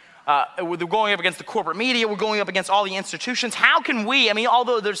 We're going up against the corporate media. We're going up against all the institutions. How can we,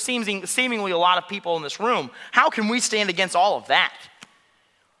 although there's seemingly a lot of people in this room, how can we stand against all of that?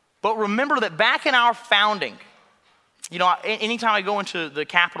 But remember that back in our founding, anytime I go into the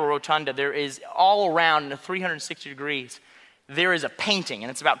Capitol Rotunda, there is all around in the 360 degrees, there is a painting, and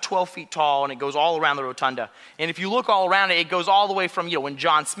it's about 12 feet tall, and it goes all around the rotunda. And if you look all around it, it goes all the way from, when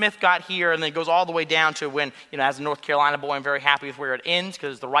John Smith got here, and then it goes all the way down to when, as a North Carolina boy, I'm very happy with where it ends,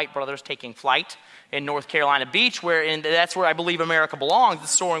 because the Wright brothers taking flight in North Carolina Beach, and that's where I believe America belongs,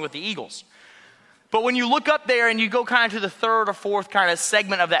 it's soaring with the eagles. But when you look up there and you go kind of to the third or fourth kind of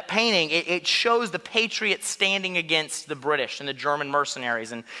segment of that painting, it shows the patriots standing against the British and the German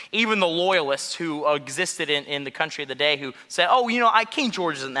mercenaries and even the loyalists who existed in the country of the day, who said, King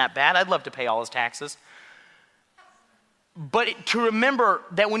George isn't that bad. I'd love to pay all his taxes. But to remember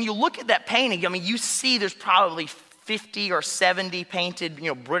that when you look at that painting, you see there's probably 50 or 70 painted,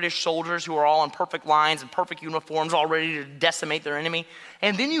 British soldiers who are all in perfect lines and perfect uniforms, all ready to decimate their enemy.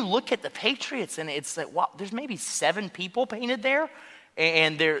 And then you look at the patriots, and it's like, wow, there's maybe 7 people painted there,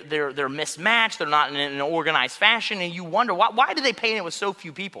 and they're mismatched. They're not in an organized fashion, and you wonder why did they paint it with so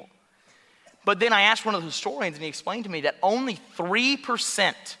few people? But then I asked one of the historians, and he explained to me that only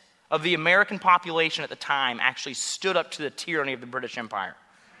 3% of the American population at the time actually stood up to the tyranny of the British Empire.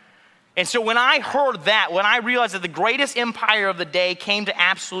 And so when I heard that, when I realized that the greatest empire of the day came to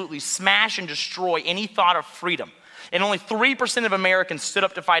absolutely smash and destroy any thought of freedom, and only 3% of Americans stood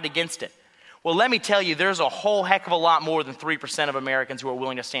up to fight against it, well, let me tell you, there's a whole heck of a lot more than 3% of Americans who are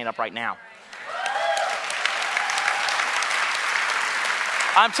willing to stand up right now.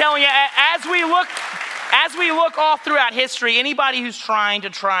 I'm telling you, as we look all throughout history, anybody who's trying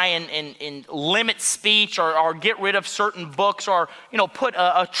and limit speech or get rid of certain books or, put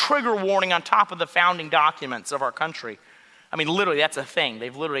a trigger warning on top of the founding documents of our country, literally, that's a thing.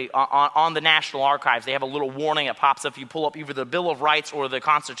 They've literally, on the National Archives, they have a little warning that pops up if you pull up either the Bill of Rights or the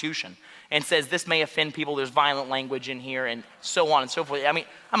Constitution and says this may offend people, there's violent language in here, and so on and so forth.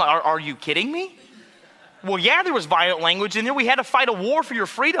 Are you kidding me? Well, yeah, there was violent language in there. We had to fight a war for your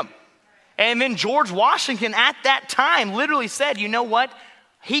freedom. And then George Washington at that time literally said, you know what?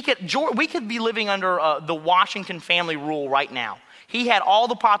 We could be living under the Washington family rule right now. He had all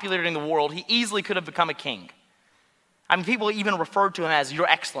the popularity in the world. He easily could have become a king. People even referred to him as Your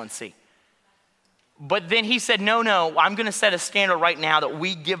Excellency. But then he said, no, I'm going to set a standard right now that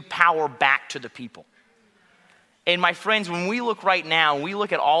we give power back to the people. And my friends, when we look right now, we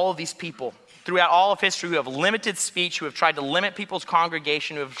look at all of these people throughout all of history who have limited speech, who have tried to limit people's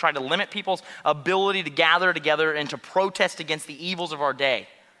congregation, who have tried to limit people's ability to gather together and to protest against the evils of our day.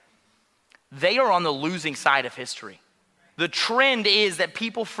 They are on the losing side of history. The trend is that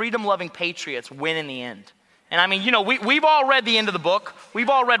people, freedom-loving patriots, win in the end. And I mean, you know, we've all read the end of the book. We've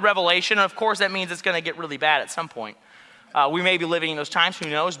all read Revelation, and of course that means it's going to get really bad at some point. We may be living in those times, who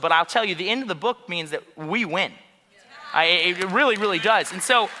knows? But I'll tell you, the end of the book means that we win. It really, really does. And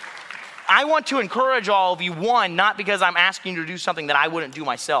so I want to encourage all of you, one, not because I'm asking you to do something that I wouldn't do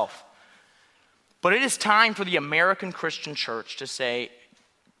myself, but it is time for the American Christian church to say,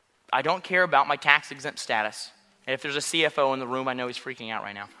 I don't care about my tax-exempt status. And if there's a CFO in the room, I know he's freaking out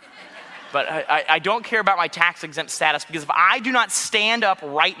right now. But I don't care about my tax-exempt status, because if I do not stand up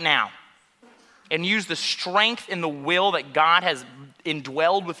right now and use the strength and the will that God has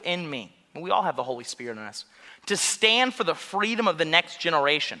indwelled within me, and we all have the Holy Spirit in us, to stand for the freedom of the next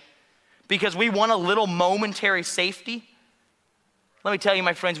generation, because we want a little momentary safety, let me tell you,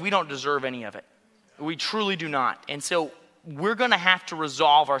 my friends, we don't deserve any of it. We truly do not. And so we're going to have to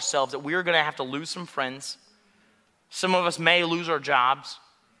resolve ourselves that we're going to have to lose some friends. Some of us may lose our jobs.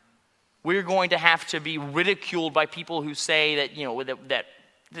 We're going to have to be ridiculed by people who say that, you know,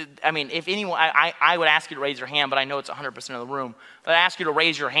 I mean, if anyone, I would ask you to raise your hand, but I know it's 100% of the room. But I ask you to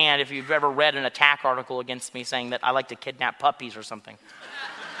raise your hand if you've ever read an attack article against me saying that I like to kidnap puppies or something.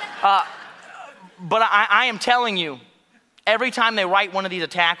 But I am telling you, every time they write one of these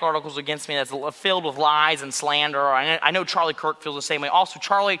attack articles against me that's filled with lies and slander, I know Charlie Kirk feels the same way. Also,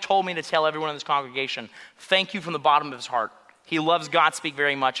 Charlie told me to tell everyone in this congregation, thank you from the bottom of his heart. He loves Godspeak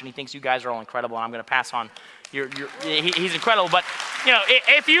very much, and he thinks you guys are all incredible, and I'm going to pass on he's incredible. But, you know,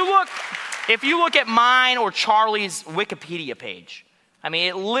 if you look at mine or Charlie's Wikipedia page, I mean,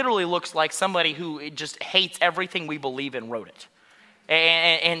 it literally looks like somebody who just hates everything we believe in wrote it.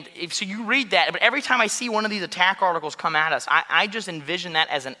 And so you read that, but every time I see one of these attack articles come at us, I just envision that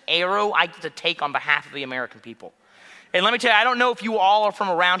as an arrow I get to take on behalf of the American people. And let me tell you, I don't know if you all are from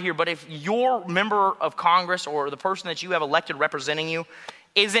around here, but if your member of Congress or the person that you have elected representing you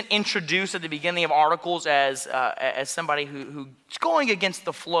isn't introduced at the beginning of articles as somebody who's going against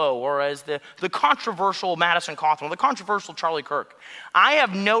the flow, or as the controversial Madison Cawthorn, the controversial Charlie Kirk, I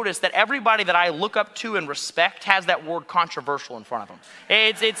have noticed that everybody that I look up to and respect has that word controversial in front of them.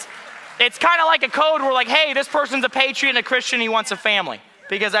 It's kind of like a code where, like, hey, this person's a patriot and a Christian, he wants a family.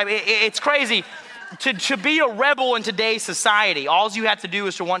 Because it's crazy. To be a rebel in today's society, all you have to do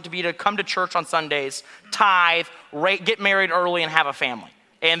is to come to church on Sundays, tithe, get married early, and have a family.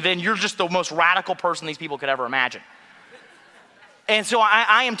 And then you're just the most radical person these people could ever imagine. And so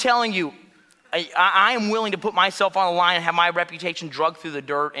I am telling you, I am willing to put myself on the line and have my reputation dragged through the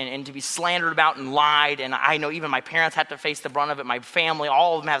dirt and to be slandered about and lied. And I know even my parents have to face the brunt of it. My family,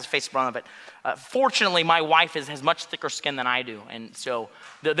 all of them have to face the brunt of it. Fortunately, my wife has much thicker skin than I do. And so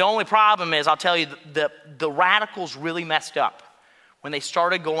the only problem is, I'll tell you, the radicals really messed up when they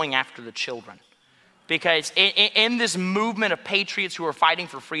started going after the children. Because in this movement of patriots who are fighting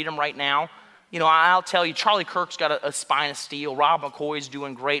for freedom right now, you know, I'll tell you, Charlie Kirk's got a spine of steel. Rob McCoy's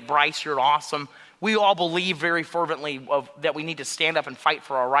doing great. Bryce, you're awesome. We all believe very fervently that we need to stand up and fight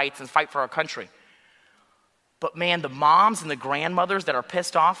for our rights and fight for our country. But man, the moms and the grandmothers that are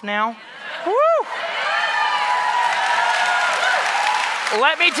pissed off now, woo!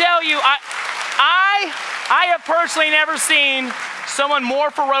 Let me tell you, I have personally never seen someone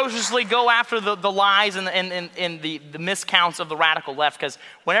more ferociously go after the lies and the miscounts of the radical left. Because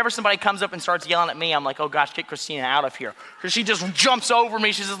whenever somebody comes up and starts yelling at me, I'm like, oh gosh, get Christina out of here. Because she just jumps over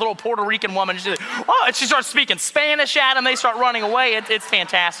me. She's this little Puerto Rican woman. And she's like, oh, and she starts speaking Spanish at them. They start running away. It's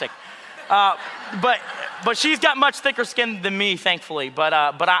fantastic. But she's got much thicker skin than me, thankfully. But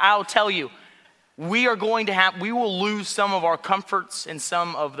I'll tell you, we will lose some of our comforts and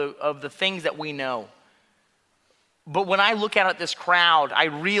some of the things that we know. But when I look out at this crowd, I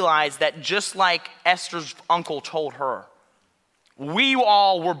realize that just like Esther's uncle told her, we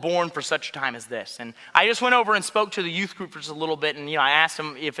all were born for such a time as this. And I just went over and spoke to the youth group for just a little bit, and I asked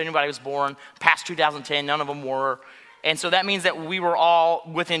them if anybody was born past 2010. None of them were. And so that means that we were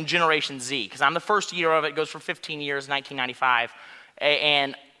all within Generation Z, because I'm the first year of it. It goes for 15 years, 1995.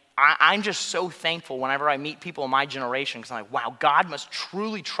 And I'm just so thankful whenever I meet people in my generation, because I'm like, wow, God must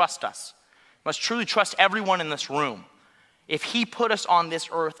truly trust us. Must truly trust everyone in this room. If he put us on this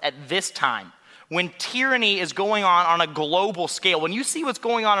earth at this time, when tyranny is going on a global scale, when you see what's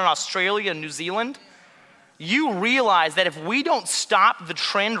going on in Australia and New Zealand, you realize that if we don't stop the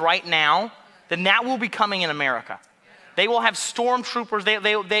trend right now, then that will be coming in America. They will have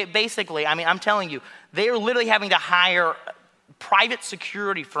stormtroopers. They basically, I mean, I'm telling you, they are literally having to hire private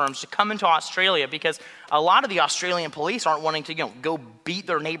security firms to come into Australia because a lot of the Australian police aren't wanting to, go beat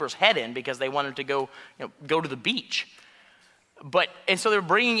their neighbor's head in because they wanted to go to the beach. And so they're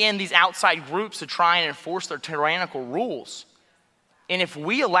bringing in these outside groups to try and enforce their tyrannical rules. And if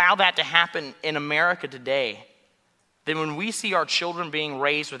we allow that to happen in America today, then when we see our children being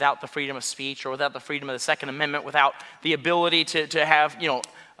raised without the freedom of speech or without the freedom of the Second Amendment, without the ability to have,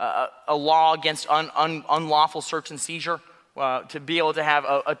 a law against unlawful search and seizure, to be able to have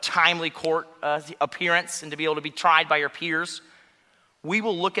a timely court appearance and to be able to be tried by your peers, we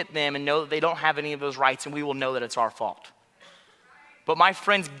will look at them and know that they don't have any of those rights, and we will know that it's our fault. But my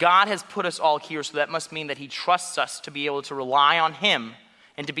friends, God has put us all here, so that must mean that he trusts us to be able to rely on him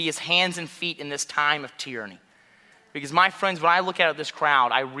and to be his hands and feet in this time of tyranny. Because my friends, when I look at this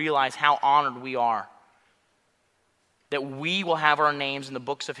crowd, I realize how honored we are that we will have our names in the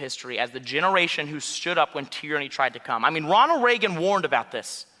books of history as the generation who stood up when tyranny tried to come. I mean, Ronald Reagan warned about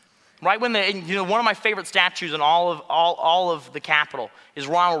this. Right when one of my favorite statues in all of the Capitol is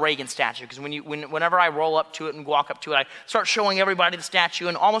Ronald Reagan's statue, because whenever I roll up to it and walk up to it, I start showing everybody the statue,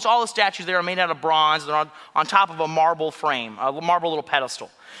 and almost all the statues there are made out of bronze. They're on top of a marble frame, a marble little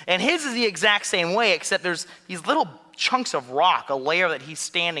pedestal. And his is the exact same way, except there's these little chunks of rock, a layer that he's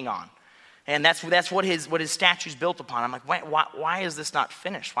standing on, and that's what his statue's built upon. I'm like, why is this not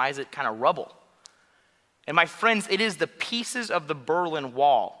finished? Why is it kind of rubble? And my friends, it is the pieces of the Berlin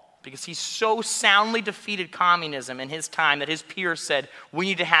Wall. Because he so soundly defeated communism in his time that his peers said, we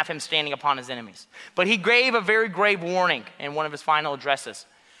need to have him standing upon his enemies. But he gave a very grave warning in one of his final addresses,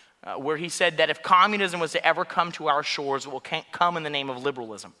 where he said that if communism was to ever come to our shores, it will come in the name of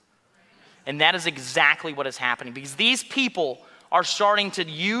liberalism. And that is exactly what is happening. Because these people are starting to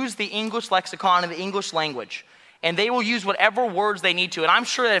use the English lexicon and the English language. And they will use whatever words they need to. And I'm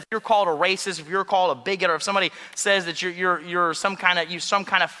sure that if you're called a racist, if you're called a bigot, or if somebody says that you're some kind of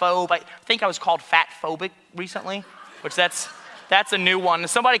phobe, I think I was called fat phobic recently, which that's a new one. And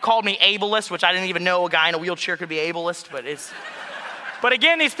somebody called me ableist, which I didn't even know a guy in a wheelchair could be ableist, but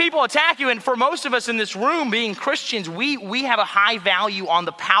again, these people attack you, and for most of us in this room, being Christians, we have a high value on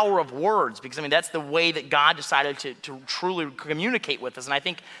the power of words, because that's the way that God decided to truly communicate with us, and I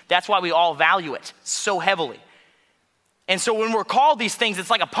think that's why we all value it so heavily. And so when we're called these things, it's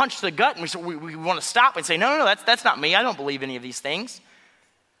like a punch to the gut, and we want to stop and say, no, that's not me. I don't believe any of these things.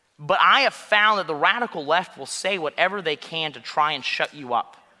 But I have found that the radical left will say whatever they can to try and shut you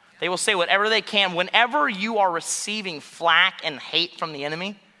up. They will say whatever they can. Whenever you are receiving flack and hate from the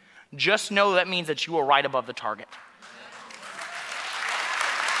enemy, just know that means that you are right above the target.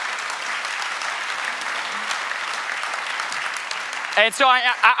 And so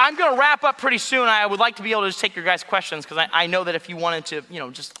I'm going to wrap up pretty soon. I would like to be able to just take your guys' questions, because I know that if you wanted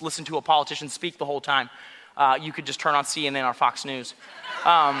to, just listen to a politician speak the whole time, you could just turn on CNN or Fox News.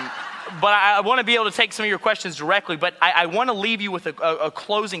 But I want to be able to take some of your questions directly, but I want to leave you with a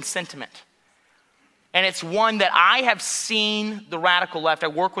closing sentiment. And it's one that I have seen the radical left. I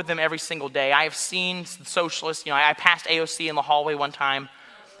work with them every single day. I have seen the socialists. I passed AOC in the hallway one time.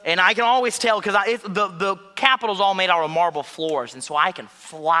 And I can always tell, because the Capitol's all made out of marble floors, and so I can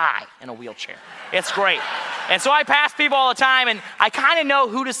fly in a wheelchair. It's great. And so I pass people all the time, and I kind of know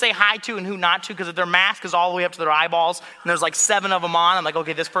who to say hi to and who not to, because if their mask is all the way up to their eyeballs, and there's like 7 of them on, I'm like,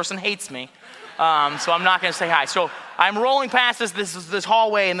 okay, this person hates me, so I'm not going to say hi. So I'm rolling past this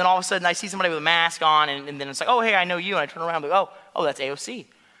hallway, and then all of a sudden I see somebody with a mask on, and then it's like, oh, hey, I know you, and I turn around, and I'm like, oh, that's AOC.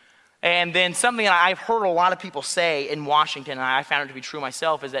 And then something that I've heard a lot of people say in Washington, and I found it to be true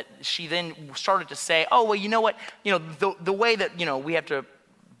myself, is that she then started to say, oh, well, you know what? The way that, we have to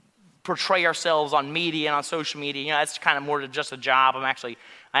portray ourselves on media and on social media, that's kind of more than just a job. I'm actually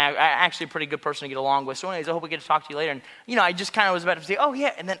a pretty good person to get along with. So anyways, I hope we get to talk to you later. And, I just kind of was about to say, oh,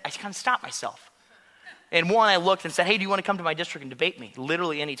 yeah. And then I kind of stopped myself. And I looked and said, hey, do you want to come to my district and debate me?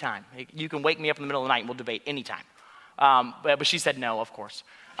 Literally anytime. You can wake me up in the middle of the night and we'll debate anytime. But she said no, of course.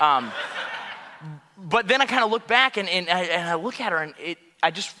 But then I kind of look back and I look at her, and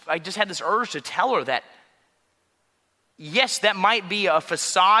I just had this urge to tell her that, yes, that might be a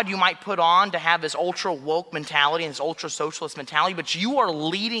facade you might put on to have this ultra woke mentality and this ultra socialist mentality, but you are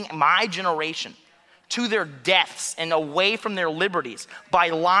leading my generation to their deaths and away from their liberties by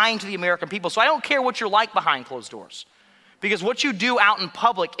lying to the American people. So I don't care what you're like behind closed doors, because what you do out in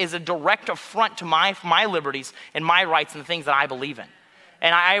public is a direct affront to my liberties and my rights and the things that I believe in.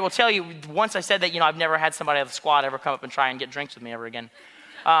 And I will tell you, once I said that, I've never had somebody at the squad ever come up and try and get drinks with me ever again.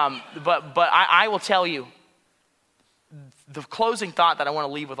 But I will tell you, the closing thought that I want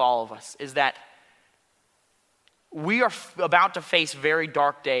to leave with all of us is that we are about to face very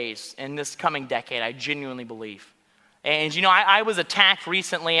dark days in this coming decade, I genuinely believe. And I was attacked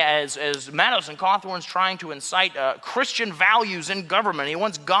recently as Madison Cawthorn's trying to incite Christian values in government. He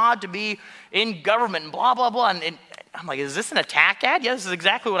wants God to be in government and blah, blah, blah. And I'm like, is this an attack ad? Yeah, this is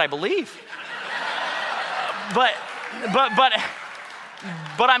exactly what I believe. But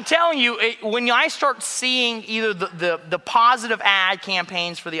I'm telling you, when I start seeing either the positive ad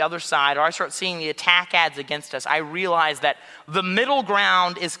campaigns for the other side, or I start seeing the attack ads against us, I realize that the middle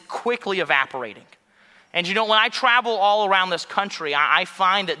ground is quickly evaporating. And when I travel all around this country, I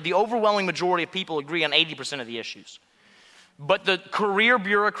find that the overwhelming majority of people agree on 80% of the issues. But the career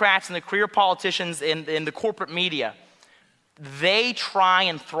bureaucrats and the career politicians in the corporate media, they try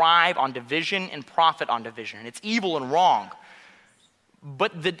and thrive on division and profit on division. And it's evil and wrong.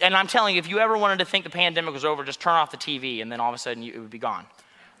 And I'm telling you, if you ever wanted to think the pandemic was over, just turn off the TV and then all of a sudden it would be gone.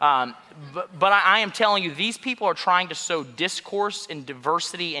 But I am telling you, these people are trying to sow discourse and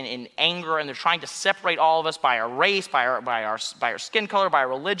diversity and anger, and they're trying to separate all of us by our race, by our skin color, by our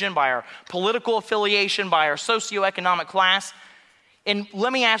religion, by our political affiliation, by our socioeconomic class. And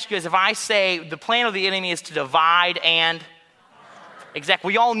let me ask you this, if I say the plan of the enemy is to divide and... Exactly,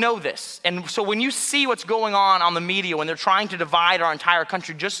 we all know this. And so when you see what's going on the media, when they're trying to divide our entire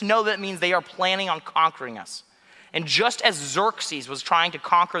country, just know that means they are planning on conquering us. And just as Xerxes was trying to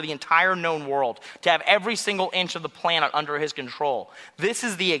conquer the entire known world, to have every single inch of the planet under his control, this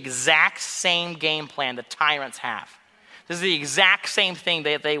is the exact same game plan that tyrants have. This is the exact same thing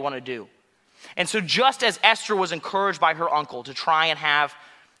that they want to do. And so just as Esther was encouraged by her uncle to try and have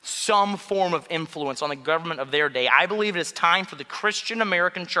some form of influence on the government of their day, I believe it is time for the Christian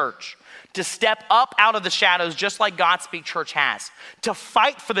American church to step up out of the shadows just like Godspeak Church has, to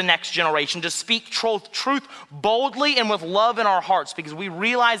fight for the next generation, to speak truth boldly and with love in our hearts, because we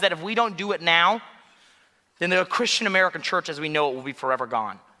realize that if we don't do it now, then the Christian American church as we know it will be forever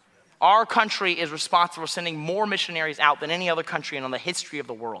gone. Our country is responsible for sending more missionaries out than any other country in the history of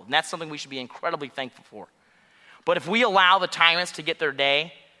the world, and that's something we should be incredibly thankful for. But if we allow the tyrants to get their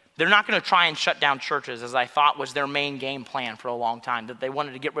day, they're not going to try and shut down churches, as I thought was their main game plan for a long time, that they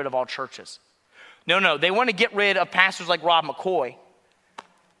wanted to get rid of all churches. No, they want to get rid of pastors like Rob McCoy.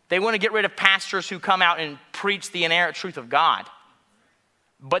 They want to get rid of pastors who come out and preach the inerrant truth of God.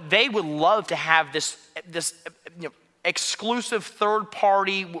 But they would love to have this exclusive third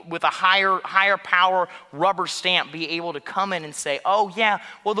party with a higher power rubber stamp be able to come in and say, oh yeah,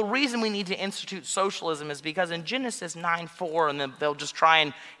 well the reason we need to institute socialism is because in Genesis 9:4, and then they'll just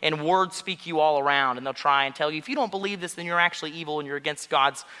try and word speak you all around, and they'll try and tell you, if you don't believe this, then you're actually evil and you're against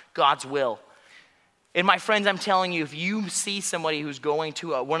God's will. And my friends, I'm telling you, if you see somebody who's going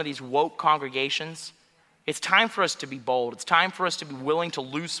to one of these woke congregations, it's time for us to be bold. It's time for us to be willing to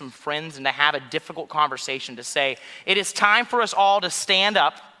lose some friends and to have a difficult conversation, to say, it is time for us all to stand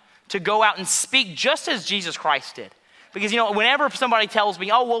up, to go out and speak just as Jesus Christ did. Because, whenever somebody tells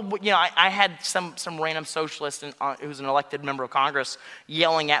me, oh, well, I had some random socialist who's an elected member of Congress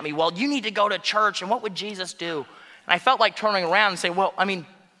yelling at me, well, you need to go to church, and what would Jesus do? And I felt like turning around and saying, well,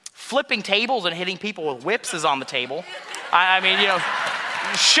 flipping tables and hitting people with whips is on the table.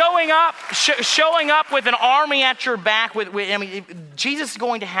 Showing up with an army at your back. Jesus is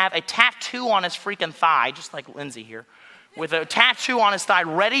going to have a tattoo on his freaking thigh, just like Lindsay here, with a tattoo on his thigh,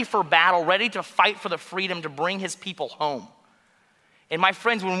 ready for battle, ready to fight for the freedom to bring his people home. And my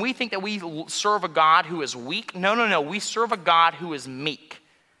friends, when we think that we serve a God who is weak, no, we serve a God who is meek.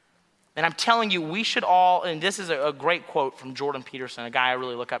 And I'm telling you, we should all, and this is a great quote from Jordan Peterson, a guy I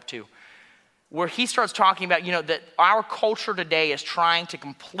really look up to, where he starts talking about, that our culture today is trying to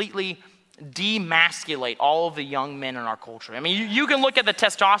completely demasculate all of the young men in our culture. You can look at the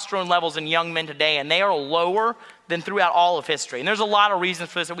testosterone levels in young men today, and they are lower than throughout all of history. And there's a lot of reasons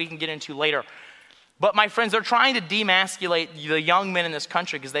for this that we can get into later. But my friends, they're trying to demasculate the young men in this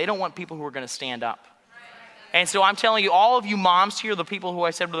country because they don't want people who are going to stand up. And so I'm telling you, all of you moms here, the people who I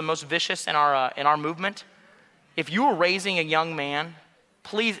said were the most vicious in our movement, if you were raising a young man,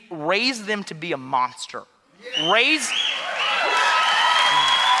 please raise them to be a monster. Raise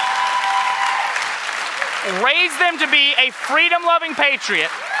them to be a freedom-loving patriot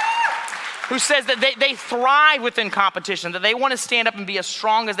who says that they thrive within competition, that they want to stand up and be as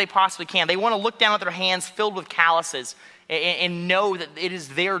strong as they possibly can. They want to look down at their hands filled with calluses and know that it is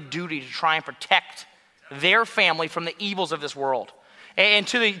their duty to try and protect their family from the evils of this world. And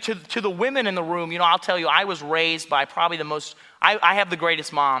to the women in the room, I'll tell you, I was raised by probably the most, I have the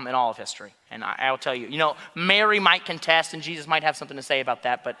greatest mom in all of history. And I'll tell you, Mary might contest and Jesus might have something to say about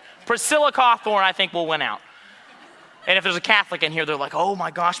that, but Priscilla Cawthorn, I think, will win out. And if there's a Catholic in here, they're like, oh my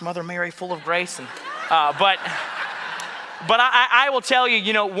gosh, Mother Mary, full of grace. But But I will tell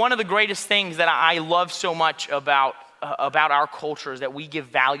you, one of the greatest things that I love so much about our culture is that we give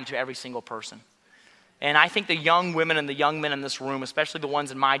value to every single person. And I think the young women and the young men in this room, especially the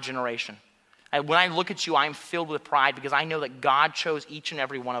ones in my generation, when I look at you, I am filled with pride because I know that God chose each and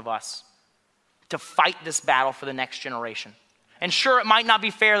every one of us to fight this battle for the next generation. And sure, it might not be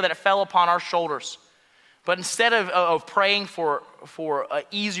fair that it fell upon our shoulders, but instead of praying for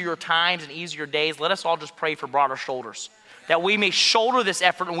easier times and easier days, let us all just pray for broader shoulders, that we may shoulder this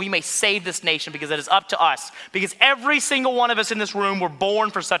effort and we may save this nation, because it is up to us. Because every single one of us in this room were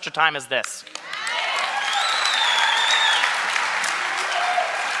born for such a time as this.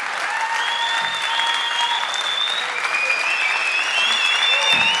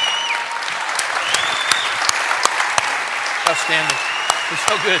 Outstanding. It's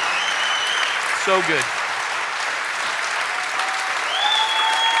so good. So good.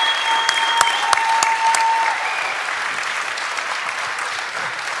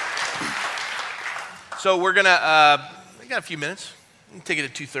 So we're gonna, we got a few minutes. We can take it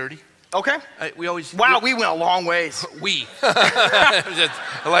at 2:30. Okay. We always. Wow, we went a long ways.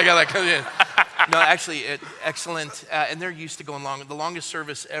 I like how that comes in. No, actually, excellent. And they're used to going long. The longest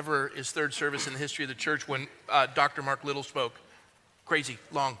service ever is third service in the history of the church when Dr. Mark Little spoke. Crazy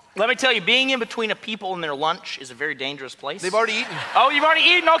long. Let me tell you, being in between a people and their lunch is a very dangerous place. They've already eaten. Oh, you've already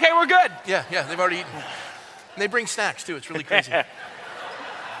eaten? Okay, we're good. Yeah, they've already eaten. And they bring snacks too. It's really crazy.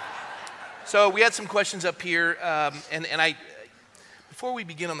 So we had some questions up here, and I, before we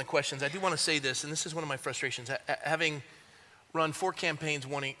begin on the questions, I do want to say this, and this is one of my frustrations, having run 4 campaigns,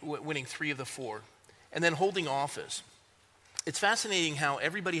 winning 3 of the 4, and then holding office. It's fascinating how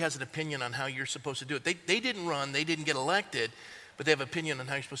everybody has an opinion on how you're supposed to do it. They didn't run, they didn't get elected, but they have an opinion on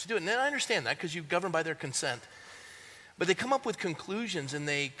how you're supposed to do it. And I understand that because you govern by their consent. But they come up with conclusions and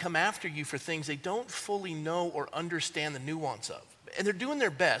they come after you for things they don't fully know or understand the nuance of. And they're doing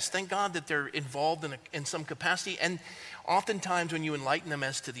their best. Thank God that they're involved in some capacity. And oftentimes when you enlighten them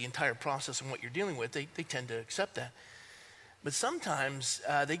as to the entire process and what you're dealing with, they tend to accept that. But sometimes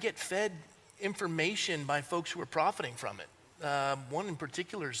they get fed information by folks who are profiting from it. One in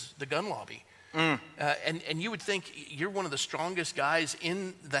particular is the gun lobby. And you would think you're one of the strongest guys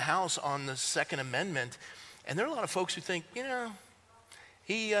in the House on the Second Amendment. And there are a lot of folks who think,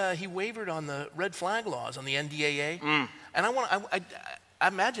 he wavered on the red flag laws on the NDAA. And I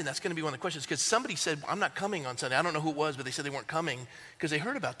imagine that's going to be one of the questions, because somebody said, I'm not coming on Sunday. I don't know who it was, but they said they weren't coming because they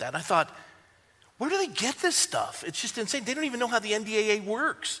heard about that. And I thought, where do they get this stuff? It's just insane. They don't even know how the NDAA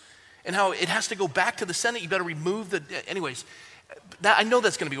works and how it has to go back to the Senate. You better remove the, anyways. I know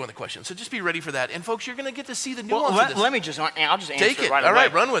that's going to be one of the questions, so just be ready for that. And folks, you're going to get to see the nuance of this. Let me just, I'll just answer Take it. right All away.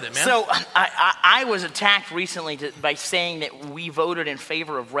 right, run with it, man. So I was attacked recently by saying that we voted in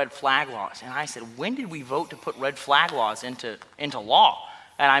favor of red flag laws. And I said, when did we vote to put red flag laws into law?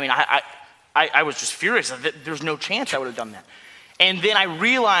 And I mean, I was just furious. There's no chance I would have done that. And then I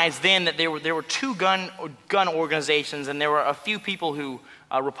realized then that there were 2 gun organizations, and there were a few people who,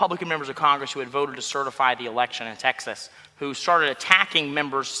 Republican members of Congress, who had voted to certify the election in Texas, who started attacking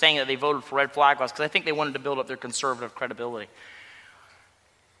members saying that they voted for red flag laws because I think they wanted to build up their conservative credibility.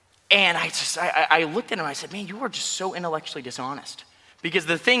 And I looked at him and I said, man, you are just so intellectually dishonest. Because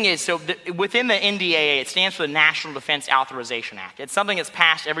the thing is, within the NDAA, it stands for the National Defense Authorization Act. It's something that's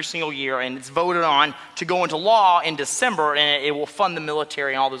passed every single year, and it's voted on to go into law in December, and it will fund the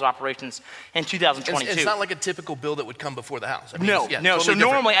military and all those operations in 2022. It's not like a typical bill that would come before the House. I mean, no. Totally so different.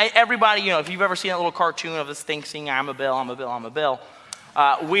 Normally, everybody, if you've ever seen that little cartoon of this thing singing, I'm a bill, I'm a bill, I'm a bill,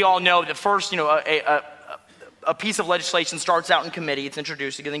 we all know that first, a piece of legislation starts out in committee, it's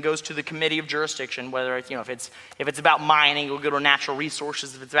introduced, and then goes to the committee of jurisdiction, whether it's, if it's about mining, it'll go to natural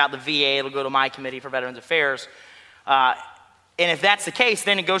resources. If it's about the VA, it'll go to my committee for Veterans Affairs. And if that's the case,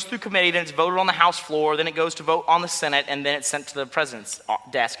 then it goes through committee, then it's voted on the House floor, then it goes to vote on the Senate, and then it's sent to the president's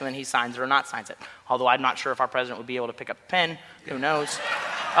desk, and then he signs it or not signs it. Although I'm not sure if our president would be able to pick up a pen, who knows.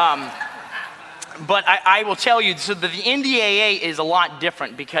 But I will tell you, so the NDAA is a lot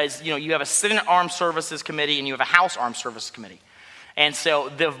different because, you have a Senate Armed Services Committee and you have a House Armed Services Committee. And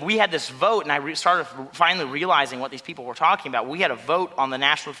so we had this vote, and I started finally realizing what these people were talking about. We had a vote on the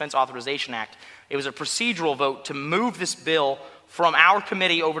National Defense Authorization Act. It was a procedural vote to move this bill from our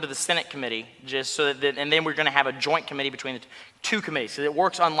committee over to the Senate committee, just so that, and then we're going to have a joint committee between the 2 committees. So it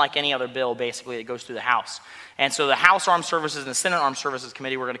works unlike any other bill, basically, that goes through the House. And so the House Armed Services and the Senate Armed Services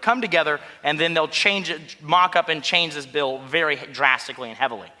Committee were going to come together, and then they'll change it, mock up and change this bill very drastically and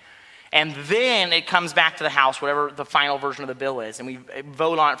heavily. And then it comes back to the House, whatever the final version of the bill is, and we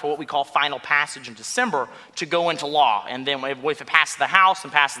vote on it for what we call final passage in December to go into law. And then if it passes the House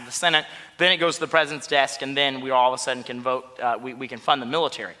and passes the Senate, then it goes to the president's desk, and then we all of a sudden can vote, we can fund the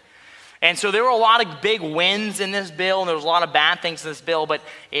military. And so there were a lot of big wins in this bill, and there was a lot of bad things in this bill, but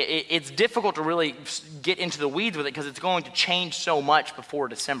it's difficult to really get into the weeds with it because it's going to change so much before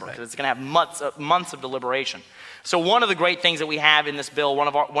December, because it's going to have months of deliberation. So one of the great things that we have in this bill, one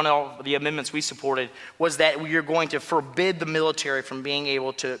of the amendments we supported, was that we are going to forbid the military from being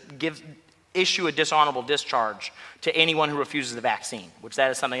able to issue a dishonorable discharge to anyone who refuses the vaccine, which that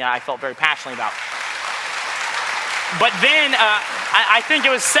is something I felt very passionately about. But then I think it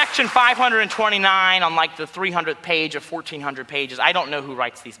was section 529 on like the 300th page of 1,400 pages. I don't know who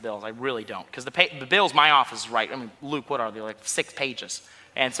writes these bills. I really don't. Because the bills my office write, I mean, Luke, what are they, like 6 pages?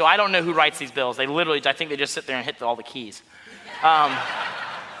 And so I don't know who writes these bills. They literally, I think they just sit there and hit all the keys.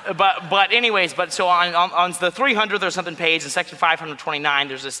 But anyways, so on the 300th or something page in section 529,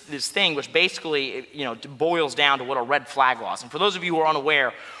 there's this thing which basically, boils down to what a red flag law is. And for those of you who are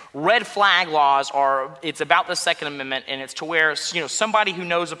unaware, red flag laws it's about the Second Amendment, and it's to where, somebody who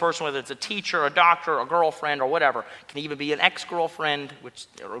knows a person, whether it's a teacher, a doctor, a girlfriend, or whatever, can even be an ex-girlfriend,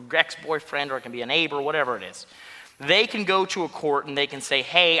 or ex-boyfriend, or it can be a neighbor, whatever it is. They can go to a court and they can say,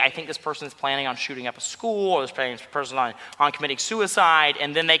 hey, I think this person is planning on shooting up a school, or this person on committing suicide,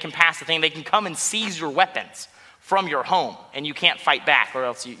 and then they can pass the thing. They can come and seize your weapons from your home, and you can't fight back, or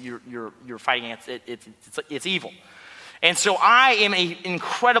else you're fighting against it. It's evil. And so I am an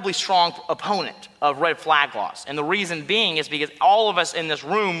incredibly strong opponent of red flag laws. And the reason being is because all of us in this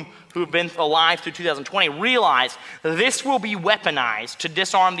room who have been alive through 2020 realize that this will be weaponized to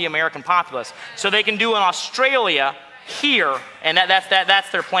disarm the American populace so they can do in Australia here, and that's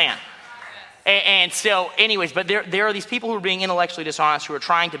their plan. And so anyways, but there are these people who are being intellectually dishonest, who are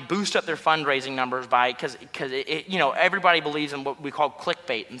trying to boost up their fundraising numbers because everybody believes in what we call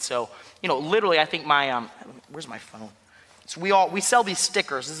clickbait. And so, literally I think where's my phone? So we sell these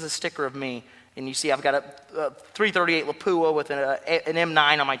stickers. This is a sticker of me, and you see I've got a .338 Lapua with an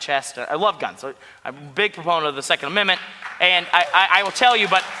M9 on my chest. I love guns. So I'm a big proponent of the Second Amendment, and I will tell you,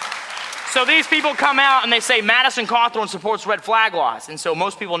 so these people come out and they say Madison Cawthorn supports red flag laws, and so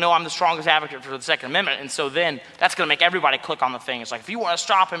most people know I'm the strongest advocate for the Second Amendment, and so then that's going to make everybody click on the thing. It's like, if you want to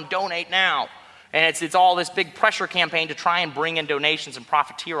stop him, donate now. And it's all this big pressure campaign to try and bring in donations and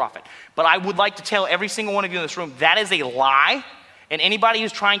profiteer off it. But I would like to tell every single one of you in this room, that is a lie. And anybody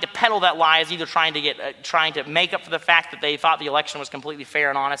who's trying to peddle that lie is either trying to make up for the fact that they thought the election was completely fair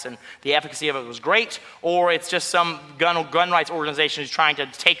and honest and the efficacy of it was great, or it's just some gun rights organization who's trying to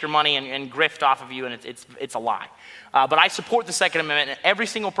take your money and grift off of you, and it's a lie. But I support the Second Amendment, and every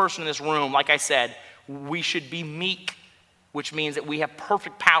single person in this room, like I said, we should be meek, which means that we have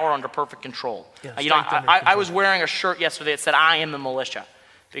perfect power under perfect control. Yeah, I was wearing a shirt yesterday that said, I am the militia.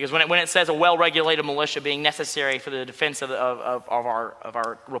 Because when it says a well-regulated militia being necessary for the defense of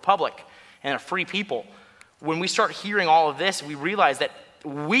our republic and a free people, when we start hearing all of this, we realize that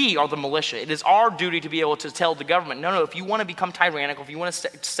we are the militia. It is our duty to be able to tell the government, no, if you want to become tyrannical, if you want to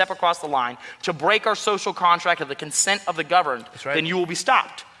step across the line, to break our social contract of the consent of the governed, right, then you will be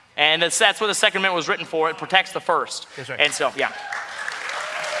stopped. And that's what the Second Amendment was written for. It protects the first. That's right. And so, yeah.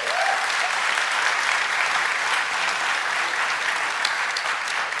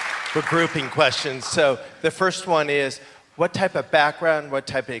 We're grouping questions. So the first one is, what type of background, what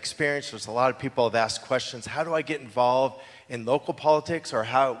type of experience? There's a lot of people have asked questions. How do I get involved in local politics, or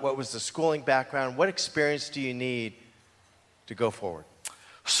what was the schooling background? What experience do you need to go forward?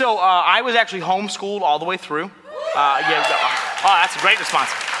 So I was actually homeschooled all the way through. That's a great response.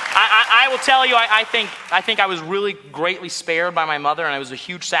 I will tell you, I think I was really greatly spared by my mother, and it was a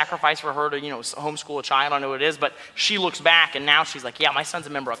huge sacrifice for her to, homeschool a child. I know what it is, but she looks back, and now she's like, yeah, my son's a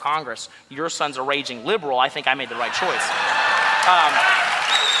member of Congress. Your son's a raging liberal. I think I made the right choice.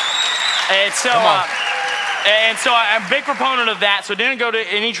 And so I'm a big proponent of that. So I didn't go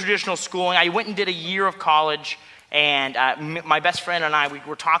to any traditional schooling. I went and did a year of college, and my best friend and I, we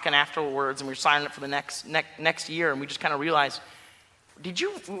were talking afterwards, and we were signing up for the next year, and we just kind of realized,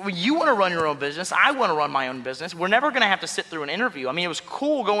 you want to run your own business? I want to run my own business. We're never going to have to sit through an interview. I mean, it was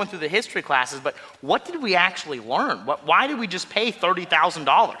cool going through the history classes, but what did we actually learn? Why did we just pay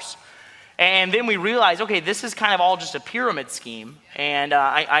 $30,000? And then we realized, okay, this is kind of all just a pyramid scheme. And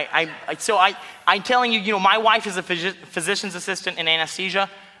I'm telling you, my wife is a physician's assistant in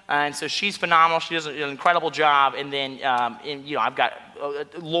anesthesia. And so she's phenomenal. She does an incredible job. And then, I've got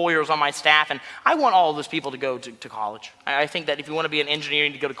lawyers on my staff, and I want all of those people to go to college. I think that if you want to be an engineer, you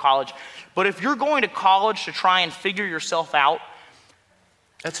need to go to college. But if you're going to college to try and figure yourself out,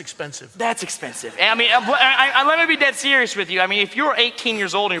 That's expensive. That's expensive. I mean, let me be dead serious with you. I mean, if you're 18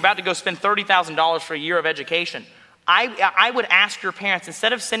 years old and you're about to go spend $30,000 for a year of education, I would ask your parents,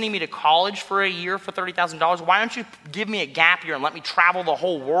 instead of sending me to college for a year for $30,000, why don't you give me a gap year and let me travel the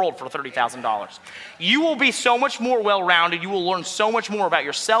whole world for $30,000? You will be so much more well-rounded. You will learn so much more about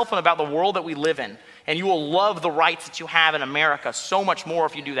yourself and about the world that we live in. And you will love the rights that you have in America so much more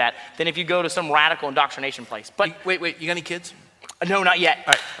if you do that than if you go to some radical indoctrination place. But wait, you got any kids? No, not yet. All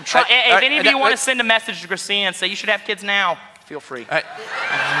right. I'm trying. All If right. any of you want to send a message to Christine and say you should have kids now, feel free. All right.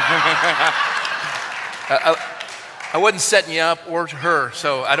 I wasn't setting you up or her,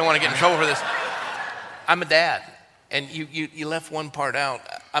 so I don't want to get in trouble for this. I'm a dad, and you left one part out.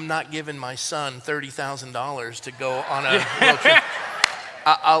 I'm not giving my son $30,000 to go on a road trip.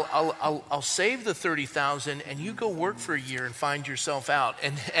 I'll save the $30,000, and you go work for a year and find yourself out,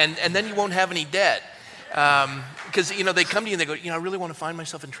 and then you won't have any debt. Because they come to you and they go, I really want to find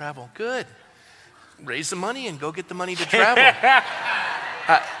myself in travel. Good, raise the money and go get the money to travel.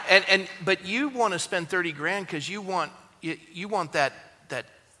 But you want to spend $30,000 because you want that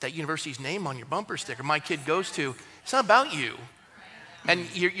university's name on your bumper sticker. My kid goes to. It's not about you, and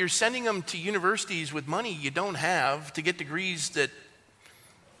you're sending them to universities with money you don't have to get degrees that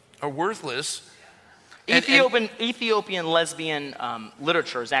are worthless. Ethiopian lesbian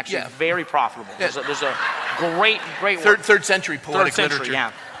literature is actually very profitable. Yeah. There's a great third century poetic literature.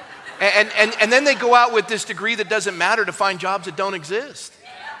 Yeah. And then they go out with this degree that doesn't matter to find jobs that don't exist.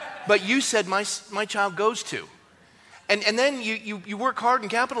 But you said my child goes to. And then you work hard in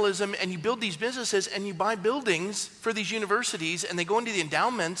capitalism and you build these businesses and you buy buildings for these universities and they go into the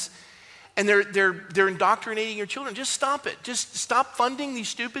endowments and they're indoctrinating your children. Just stop it. Just stop funding these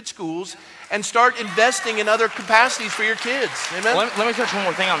stupid schools and start investing in other capacities for your kids. Amen? Let me touch one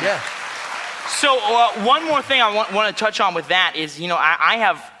more thing on that. Yeah. So one more thing I want to touch on with that is, I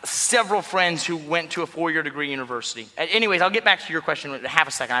have several friends who went to a 4-year degree university. Anyways, I'll get back to your question in half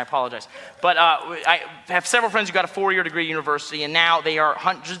a second. I apologize. But I have several friends who got a 4-year degree university, and now they are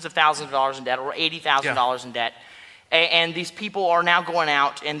hundreds of thousands of dollars in debt or $80,000 in debt. And these people are now going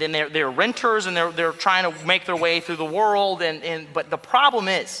out, and then they're renters, and they're trying to make their way through the world. But the problem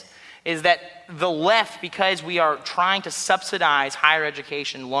is that the left, because we are trying to subsidize higher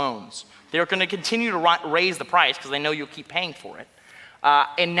education loans, they're going to continue to raise the price because they know you'll keep paying for it.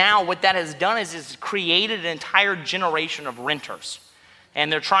 And now what that has done is created an entire generation of renters. And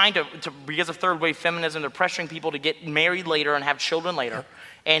they're trying to because of third wave feminism, they're pressuring people to get married later and have children later. Yep.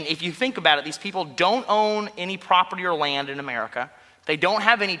 And if you think about it, these people don't own any property or land in America. They don't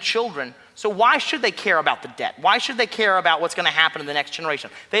have any children. So why should they care about the debt? Why should they care about what's going to happen to the next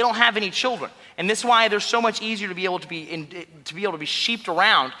generation? They don't have any children. And this is why they're so much easier to be able to be sheeped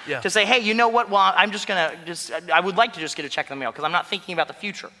around to say, hey, you know what? Well, I'm just going to I would like to just get a check in the mail because I'm not thinking about the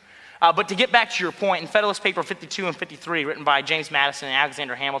future. But to get back to your point, in Federalist Paper 52 and 53, written by James Madison and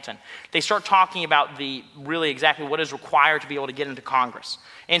Alexander Hamilton, they start talking about really exactly what is required to be able to get into Congress.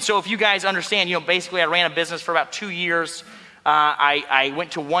 And so if you guys understand, basically I ran a business for about 2 years. I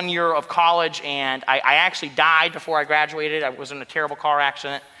went to 1 year of college, and I actually died before I graduated. I was in a terrible car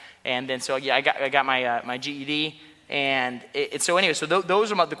accident, and then I got my GED, and so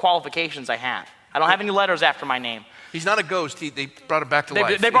those are the qualifications I have. I don't have any letters after my name. He's not a ghost. They brought him back to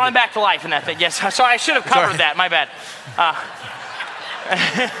life. They brought him back to life in that thing. Yes. Sorry, I should have covered that. My bad.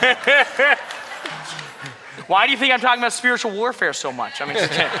 Why do you think I'm talking about spiritual warfare so much? I mean,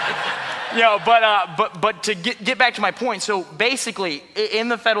 but to get back to my point, so basically in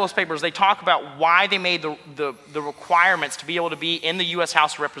the Federalist Papers, they talk about why they made the requirements to be able to be in the U.S.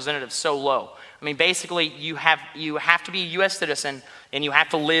 House of Representatives so low. I mean, basically, you have to be a U.S. citizen, and you have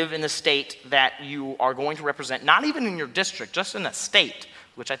to live in the state that you are going to represent, not even in your district, just in the state,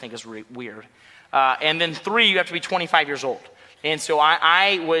 which I think is weird. And then 3, you have to be 25 years old. And so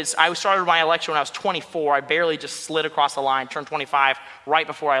I started my election when I was 24. I barely just slid across the line, turned 25 right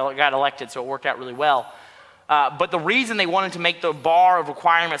before I got elected, so it worked out really well. But the reason they wanted to make the bar of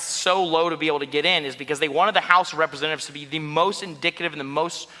requirements so low to be able to get in is because they wanted the House of Representatives to be the most indicative and the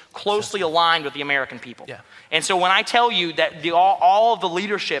most closely aligned with the American people. Yeah. And so when I tell you that all of the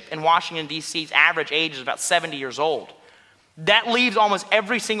leadership in Washington, D.C.'s average age is about 70 years old, that leaves almost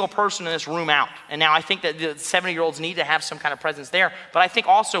every single person in this room out. And now I think that the 70-year-olds need to have some kind of presence there, but I think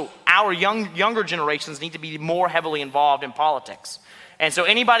also our younger generations need to be more heavily involved in politics. And so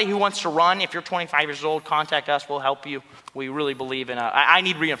anybody who wants to run, if you're 25 years old, contact us. We'll help you. We really believe in I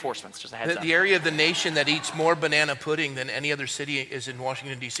need reinforcements, just a heads up. The area of the nation that eats more banana pudding than any other city is in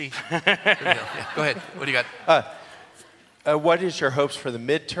Washington, D.C. Go ahead. What do you got? What is your hopes for the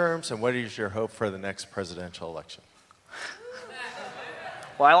midterms, and what is your hope for the next presidential election?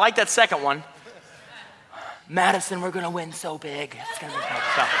 Well, I like that second one. Madison, we're going to win so big. It's going to be big.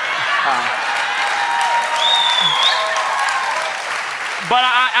 So, but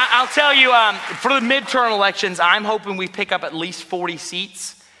I'll tell you, for the midterm elections, I'm hoping we pick up at least 40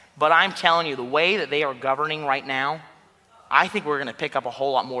 seats. But I'm telling you, the way that they are governing right now, I think we're going to pick up a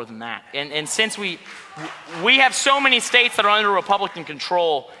whole lot more than that. And since we have so many states that are under Republican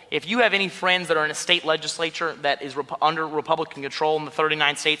control, if you have any friends that are in a state legislature that is under Republican control in the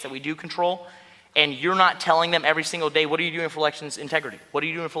 39 states that we do control, and you're not telling them every single day, what are you doing for elections integrity? What are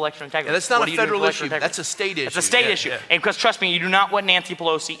you doing for election integrity? Yeah, that's not a federal issue. That's a state issue. It's a state issue. Yeah. And because trust me, you do not want Nancy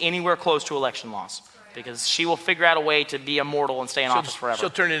Pelosi anywhere close to election laws. Because she will figure out a way to be immortal and stay in office forever. She'll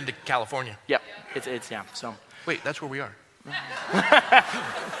turn it into California. Yep, it's yeah. So wait, that's where we are.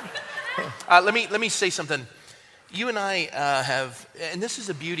 Let me say something. You and I have, and this is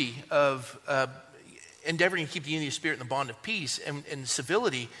the beauty of endeavoring to keep the unity of spirit and the bond of peace and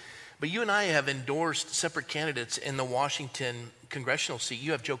civility. But you and I have endorsed separate candidates in the Washington congressional seat.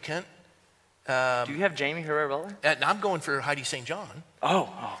 You have Joe Kent. Do you have Jamie Herrera-Beutler? I'm going for Heidi St. John. Oh.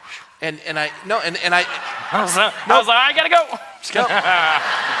 I was like, I gotta go. No.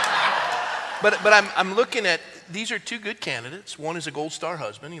 But I'm looking at, these are two good candidates. One is a Gold Star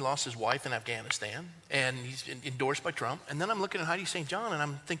husband. He lost his wife in Afghanistan, and he's endorsed by Trump. And then I'm looking at Heidi St. John, and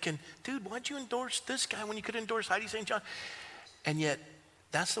I'm thinking, dude, why'd you endorse this guy when you could endorse Heidi St. John? And yet,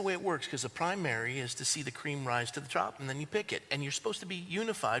 that's the way it works, because the primary is to see the cream rise to the top, and then you pick it. And you're supposed to be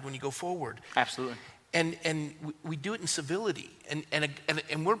unified when you go forward. Absolutely. And we do it in civility,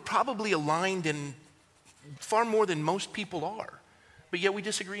 and we're probably aligned in far more than most people are, but yet we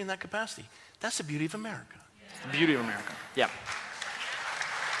disagree in that capacity. That's the beauty of America. The beauty of America. Yeah.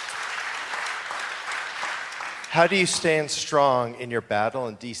 How do you stand strong in your battle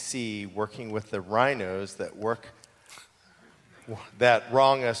in D.C. working with the rhinos that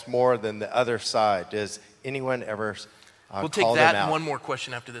wrong us more than the other side? Does anyone ever we'll take that and one more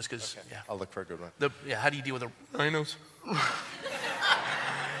question after this, because okay. I'll look for a good one. How do you deal with the rhinos?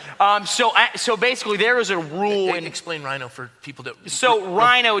 So basically, there is a rule. Explain rhino for people that. So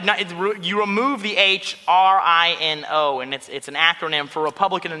rhino, you remove the H, R-I-N-O, and it's an acronym for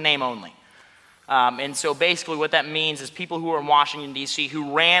Republican in name only. And so basically, what that means is people who are in Washington D.C.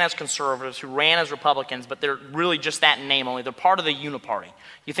 who ran as conservatives, who ran as Republicans, but they're really just that in name only. They're part of the uniparty.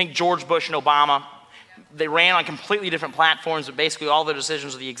 You think George Bush and Obama, they ran on completely different platforms, but basically all their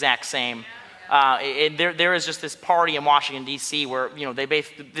decisions are the exact same. There is just this party in Washington, D.C. where,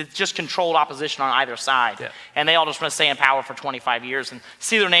 it's just controlled opposition on either side. Yeah. And they all just want to stay in power for 25 years and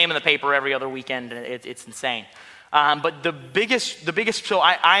see their name in the paper every other weekend. And it's insane. But the biggest, so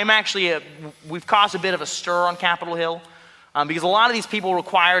I'm actually, we've caused a bit of a stir on Capitol Hill. Because a lot of these people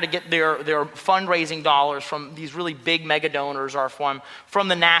require to get their fundraising dollars from these really big mega donors or from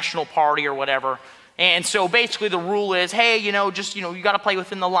the national party or whatever. And so basically the rule is, hey, you got to play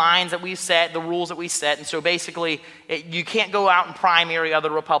within the lines that we set, the rules that we set. And so basically you can't go out and primary other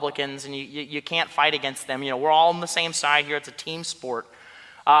Republicans, and you can't fight against them. We're all on the same side here. It's a team sport.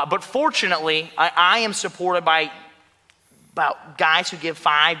 But fortunately, I am supported by about guys who give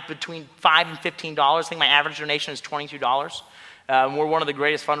between $5 and $15. I think my average donation is $22. We're one of the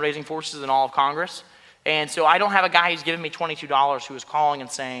greatest fundraising forces in all of Congress. And so I don't have a guy who's giving me $22 who is calling and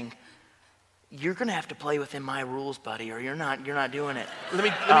saying, you're going to have to play within my rules, buddy, or you're not doing it. Let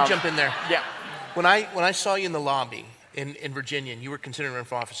me jump in there. Yeah. When I saw you in the lobby in Virginia, and you were considering running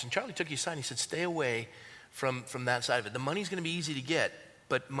for office, and Charlie took you aside and he said, stay away from that side of it. The money's going to be easy to get,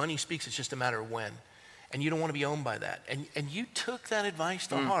 but money speaks. It's just a matter of when. And you don't want to be owned by that. And you took that advice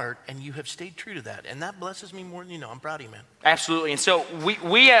to heart, and you have stayed true to that. And that blesses me more than you know. I'm proud of you, man. Absolutely. And so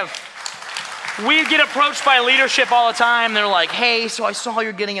we get approached by leadership all the time. They're like, hey, so I saw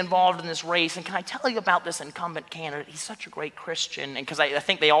you're getting involved in this race, and can I tell you about this incumbent candidate? He's such a great Christian. And because I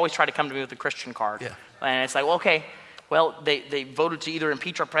think they always try to come to me with a Christian card. Yeah. And it's like, well, okay. Well, they voted to either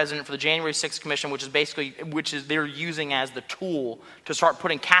impeach our president for the January 6th commission, which is they're using as the tool to start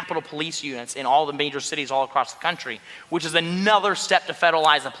putting Capitol Police units in all the major cities all across the country, which is another step to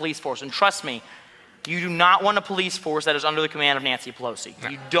federalize the police force. And trust me, you do not want a police force that is under the command of Nancy Pelosi. No.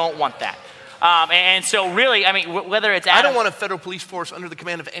 You don't want that. And so really, whether it's I don't want a federal police force under the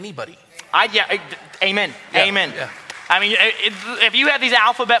command of anybody. Amen. Yeah, amen. Yeah. If you have these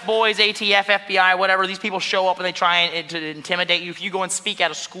alphabet boys, ATF, FBI, whatever, these people show up and they try to intimidate you. If you go and speak at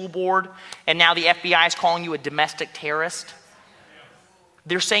a school board and now the FBI is calling you a domestic terrorist,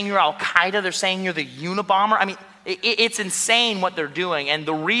 they're saying you're Al-Qaeda, they're saying you're the Unabomber. It's insane what they're doing. And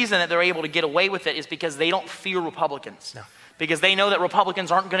the reason that they're able to get away with it is because they don't fear Republicans. No. Because they know that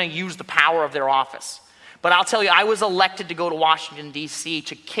Republicans aren't going to use the power of their office. But I'll tell you, I was elected to go to Washington, D.C.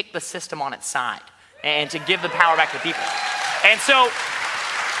 to kick the system on its side and to give the power back to the people. And so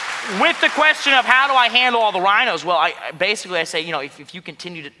with the question of how do I handle all the rhinos, well, I say, if you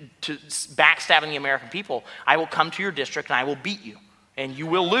continue to backstabbing the American people, I will come to your district and I will beat you, and you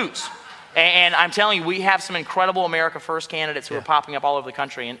will lose. And I'm telling you, we have some incredible America First candidates who are popping up all over the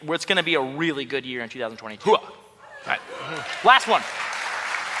country, and it's going to be a really good year in 2022. All right. Last one.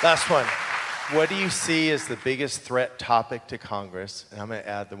 Last one. What do you see as the biggest threat topic to Congress? And I'm going to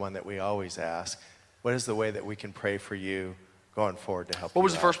add the one that we always ask. What is the way that we can pray for you going forward to help you? What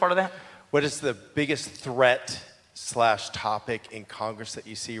was the first part of that? What is the biggest threat/topic in Congress that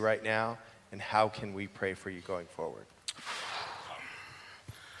you see right now? And how can we pray for you going forward?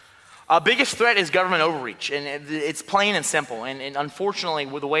 Biggest threat is government overreach, and it's plain and simple. And unfortunately,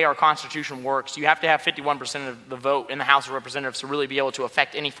 with the way our Constitution works, you have to have 51% of the vote in the House of Representatives to really be able to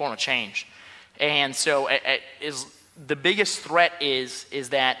affect any form of change. And so the biggest threat is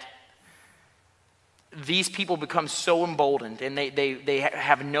that these people become so emboldened, and they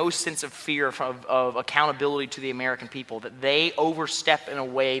have no sense of fear of accountability to the American people, that they overstep in a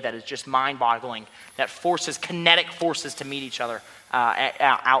way that is just mind-boggling, that forces kinetic forces to meet each other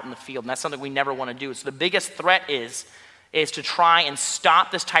out in the field. And that's something we never want to do. So the biggest threat is to try and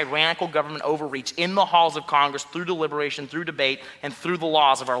stop this tyrannical government overreach in the halls of Congress through deliberation, through debate, and through the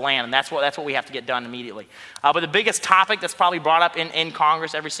laws of our land. And that's what we have to get done immediately. But the biggest topic that's probably brought up in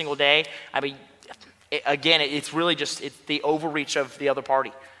Congress every single day, it's really just the overreach of the other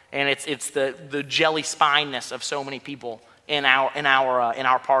party, and it's the jelly spineness of so many people in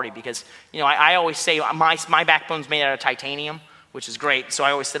our party. Because I always say my backbone's made out of titanium, which is great. So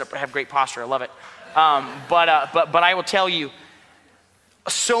I always sit up and have great posture. I love it. But I will tell you,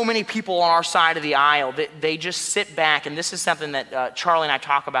 so many people on our side of the aisle, they just sit back, and this is something that Charlie and I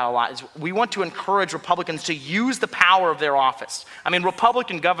talk about a lot, is we want to encourage Republicans to use the power of their office. I mean,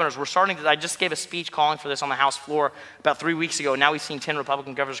 Republican governors, I just gave a speech calling for this on the House floor about 3 weeks ago. Now we've seen 10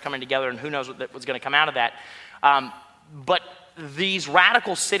 Republican governors coming together, and who knows what's going to come out of that. But these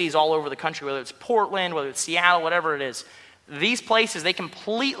radical cities all over the country, whether it's Portland, whether it's Seattle, whatever it is, these places, they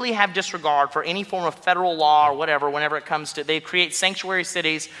completely have disregard for any form of federal law or whatever whenever it comes to, they create sanctuary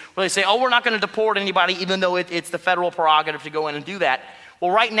cities where they say, we're not going to deport anybody even though it's the federal prerogative to go in and do that.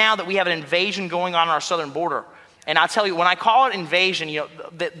 Well, right now that we have an invasion going on our southern border, and I'll tell you, when I call it invasion,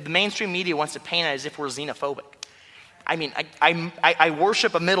 the mainstream media wants to paint it as if we're xenophobic. I mean, I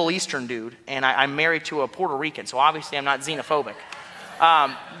worship a Middle Eastern dude, and I'm married to a Puerto Rican, so obviously I'm not xenophobic.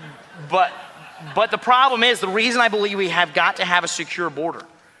 But the problem is, the reason I believe we have got to have a secure border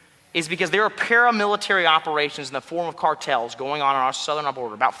is because there are paramilitary operations in the form of cartels going on our southern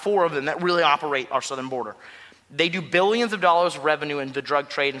border, about 4 of them that really operate our southern border. They do billions of dollars of revenue in the drug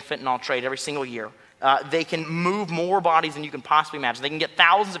trade and fentanyl trade every single year. They can move more bodies than you can possibly imagine. They can get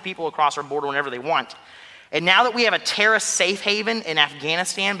thousands of people across our border whenever they want. And now that we have a terrorist safe haven in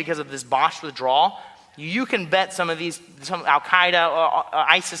Afghanistan because of this botched withdrawal, you can bet some Al-Qaeda, or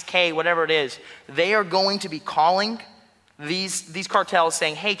ISIS-K, whatever it is, they are going to be calling these cartels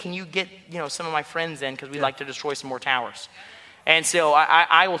saying, hey, can you get some of my friends in because we'd like to destroy some more towers. And so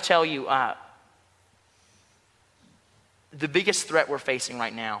I will tell you, the biggest threat we're facing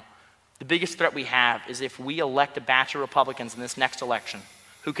right now, the biggest threat we have is if we elect a batch of Republicans in this next election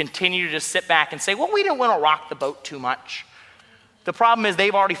who continue to just sit back and say, well, we didn't want to rock the boat too much. The problem is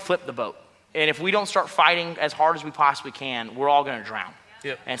they've already flipped the boat. And if we don't start fighting as hard as we possibly can, we're all going to drown.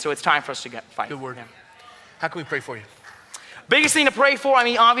 Yep. And so it's time for us to fight. Good word. Yeah. How can we pray for you? Biggest thing to pray for,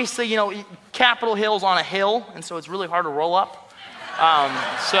 obviously, Capitol Hill's on a hill, and so it's really hard to roll up.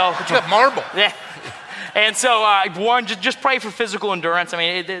 But you have marble. Yeah. And so, one, just pray for physical endurance.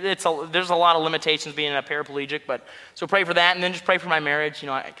 There's a lot of limitations being a paraplegic, so pray for that, and then just pray for my marriage.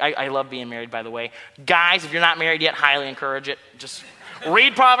 I love being married, by the way. Guys, if you're not married yet, highly encourage it. Just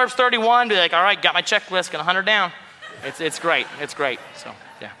read Proverbs 31, be like, all right, got my checklist, gonna hunt her down. It's great. It's great. So,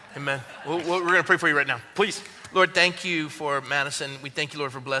 yeah. Amen. We're going to pray for you right now. Please. Lord, thank you for Madison. We thank you,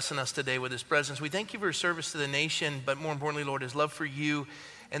 Lord, for blessing us today with his presence. We thank you for his service to the nation, but more importantly, Lord, his love for you,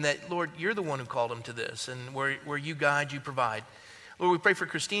 and that, Lord, you're the one who called him to this, and where you guide, you provide. Lord, we pray for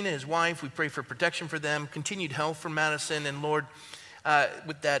Christina, his wife. We pray for protection for them, continued health for Madison, and Lord,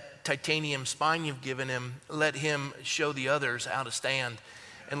 with that titanium spine you've given him, let him show the others how to stand.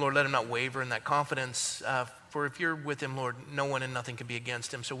 And Lord, let him not waver in that confidence. For if you're with him, Lord, no one and nothing can be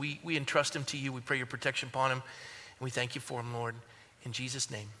against him. So we entrust him to you. We pray your protection upon him. And we thank you for him, Lord. In Jesus'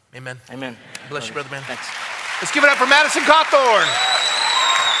 name, amen. Amen. Bless you, brother man. Thanks. Let's give it up for Madison Cawthorn.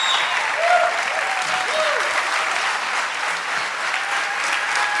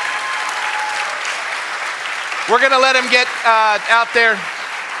 we're going to let him get out there.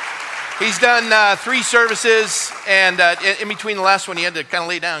 He's done 3 services, and in between the last one, he had to kind of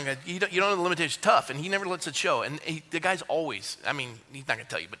lay down. You don't know the limitations. It's tough, and he never lets it show. And the guy's always, I mean, he's not going to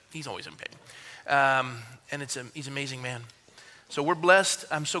tell you, but he's always in pain. And he's an amazing man. So we're blessed.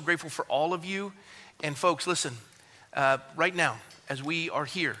 I'm so grateful for all of you. And folks, listen, right now, as we are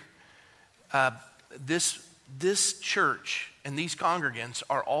here, this church and these congregants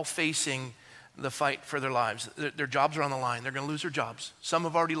are all facing the fight for their lives. Their jobs are on the line. They're going to lose their jobs. Some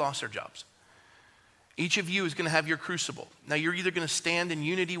have already lost their jobs. Each of you is going to have your crucible. Now, you're either going to stand in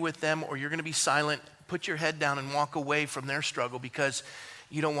unity with them or you're going to be silent, put your head down and walk away from their struggle because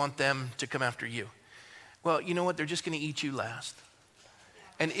you don't want them to come after you. Well, you know what? They're just going to eat you last.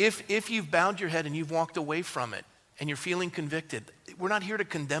 And if you've bowed your head and you've walked away from it and you're feeling convicted, we're not here to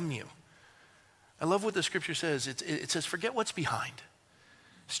condemn you. I love what the scripture says. It says, forget what's behind.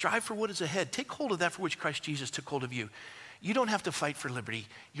 Strive for what is ahead. Take hold of that for which Christ Jesus took hold of you. You don't have to fight for liberty.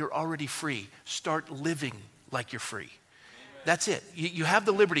 You're already free. Start living like you're free. That's it. You have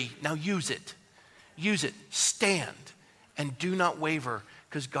the liberty. Now use it. Use it. Stand and do not waver,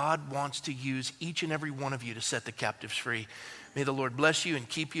 because God wants to use each and every one of you to set the captives free. May the Lord bless you and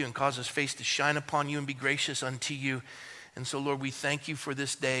keep you and cause his face to shine upon you and be gracious unto you. And so, Lord, we thank you for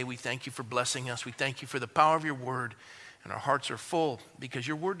this day. We thank you for blessing us. We thank you for the power of your word. And our hearts are full because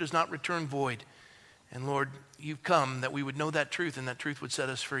your word does not return void. And Lord, you've come that we would know that truth and that truth would set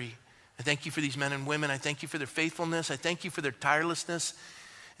us free. I thank you for these men and women. I thank you for their faithfulness. I thank you for their tirelessness.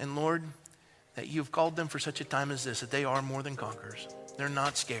 And Lord, that you've called them for such a time as this, that they are more than conquerors. They're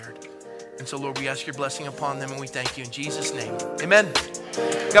not scared. And so, Lord, we ask your blessing upon them and we thank you in Jesus' name. Amen.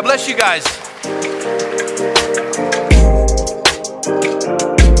 God bless you guys.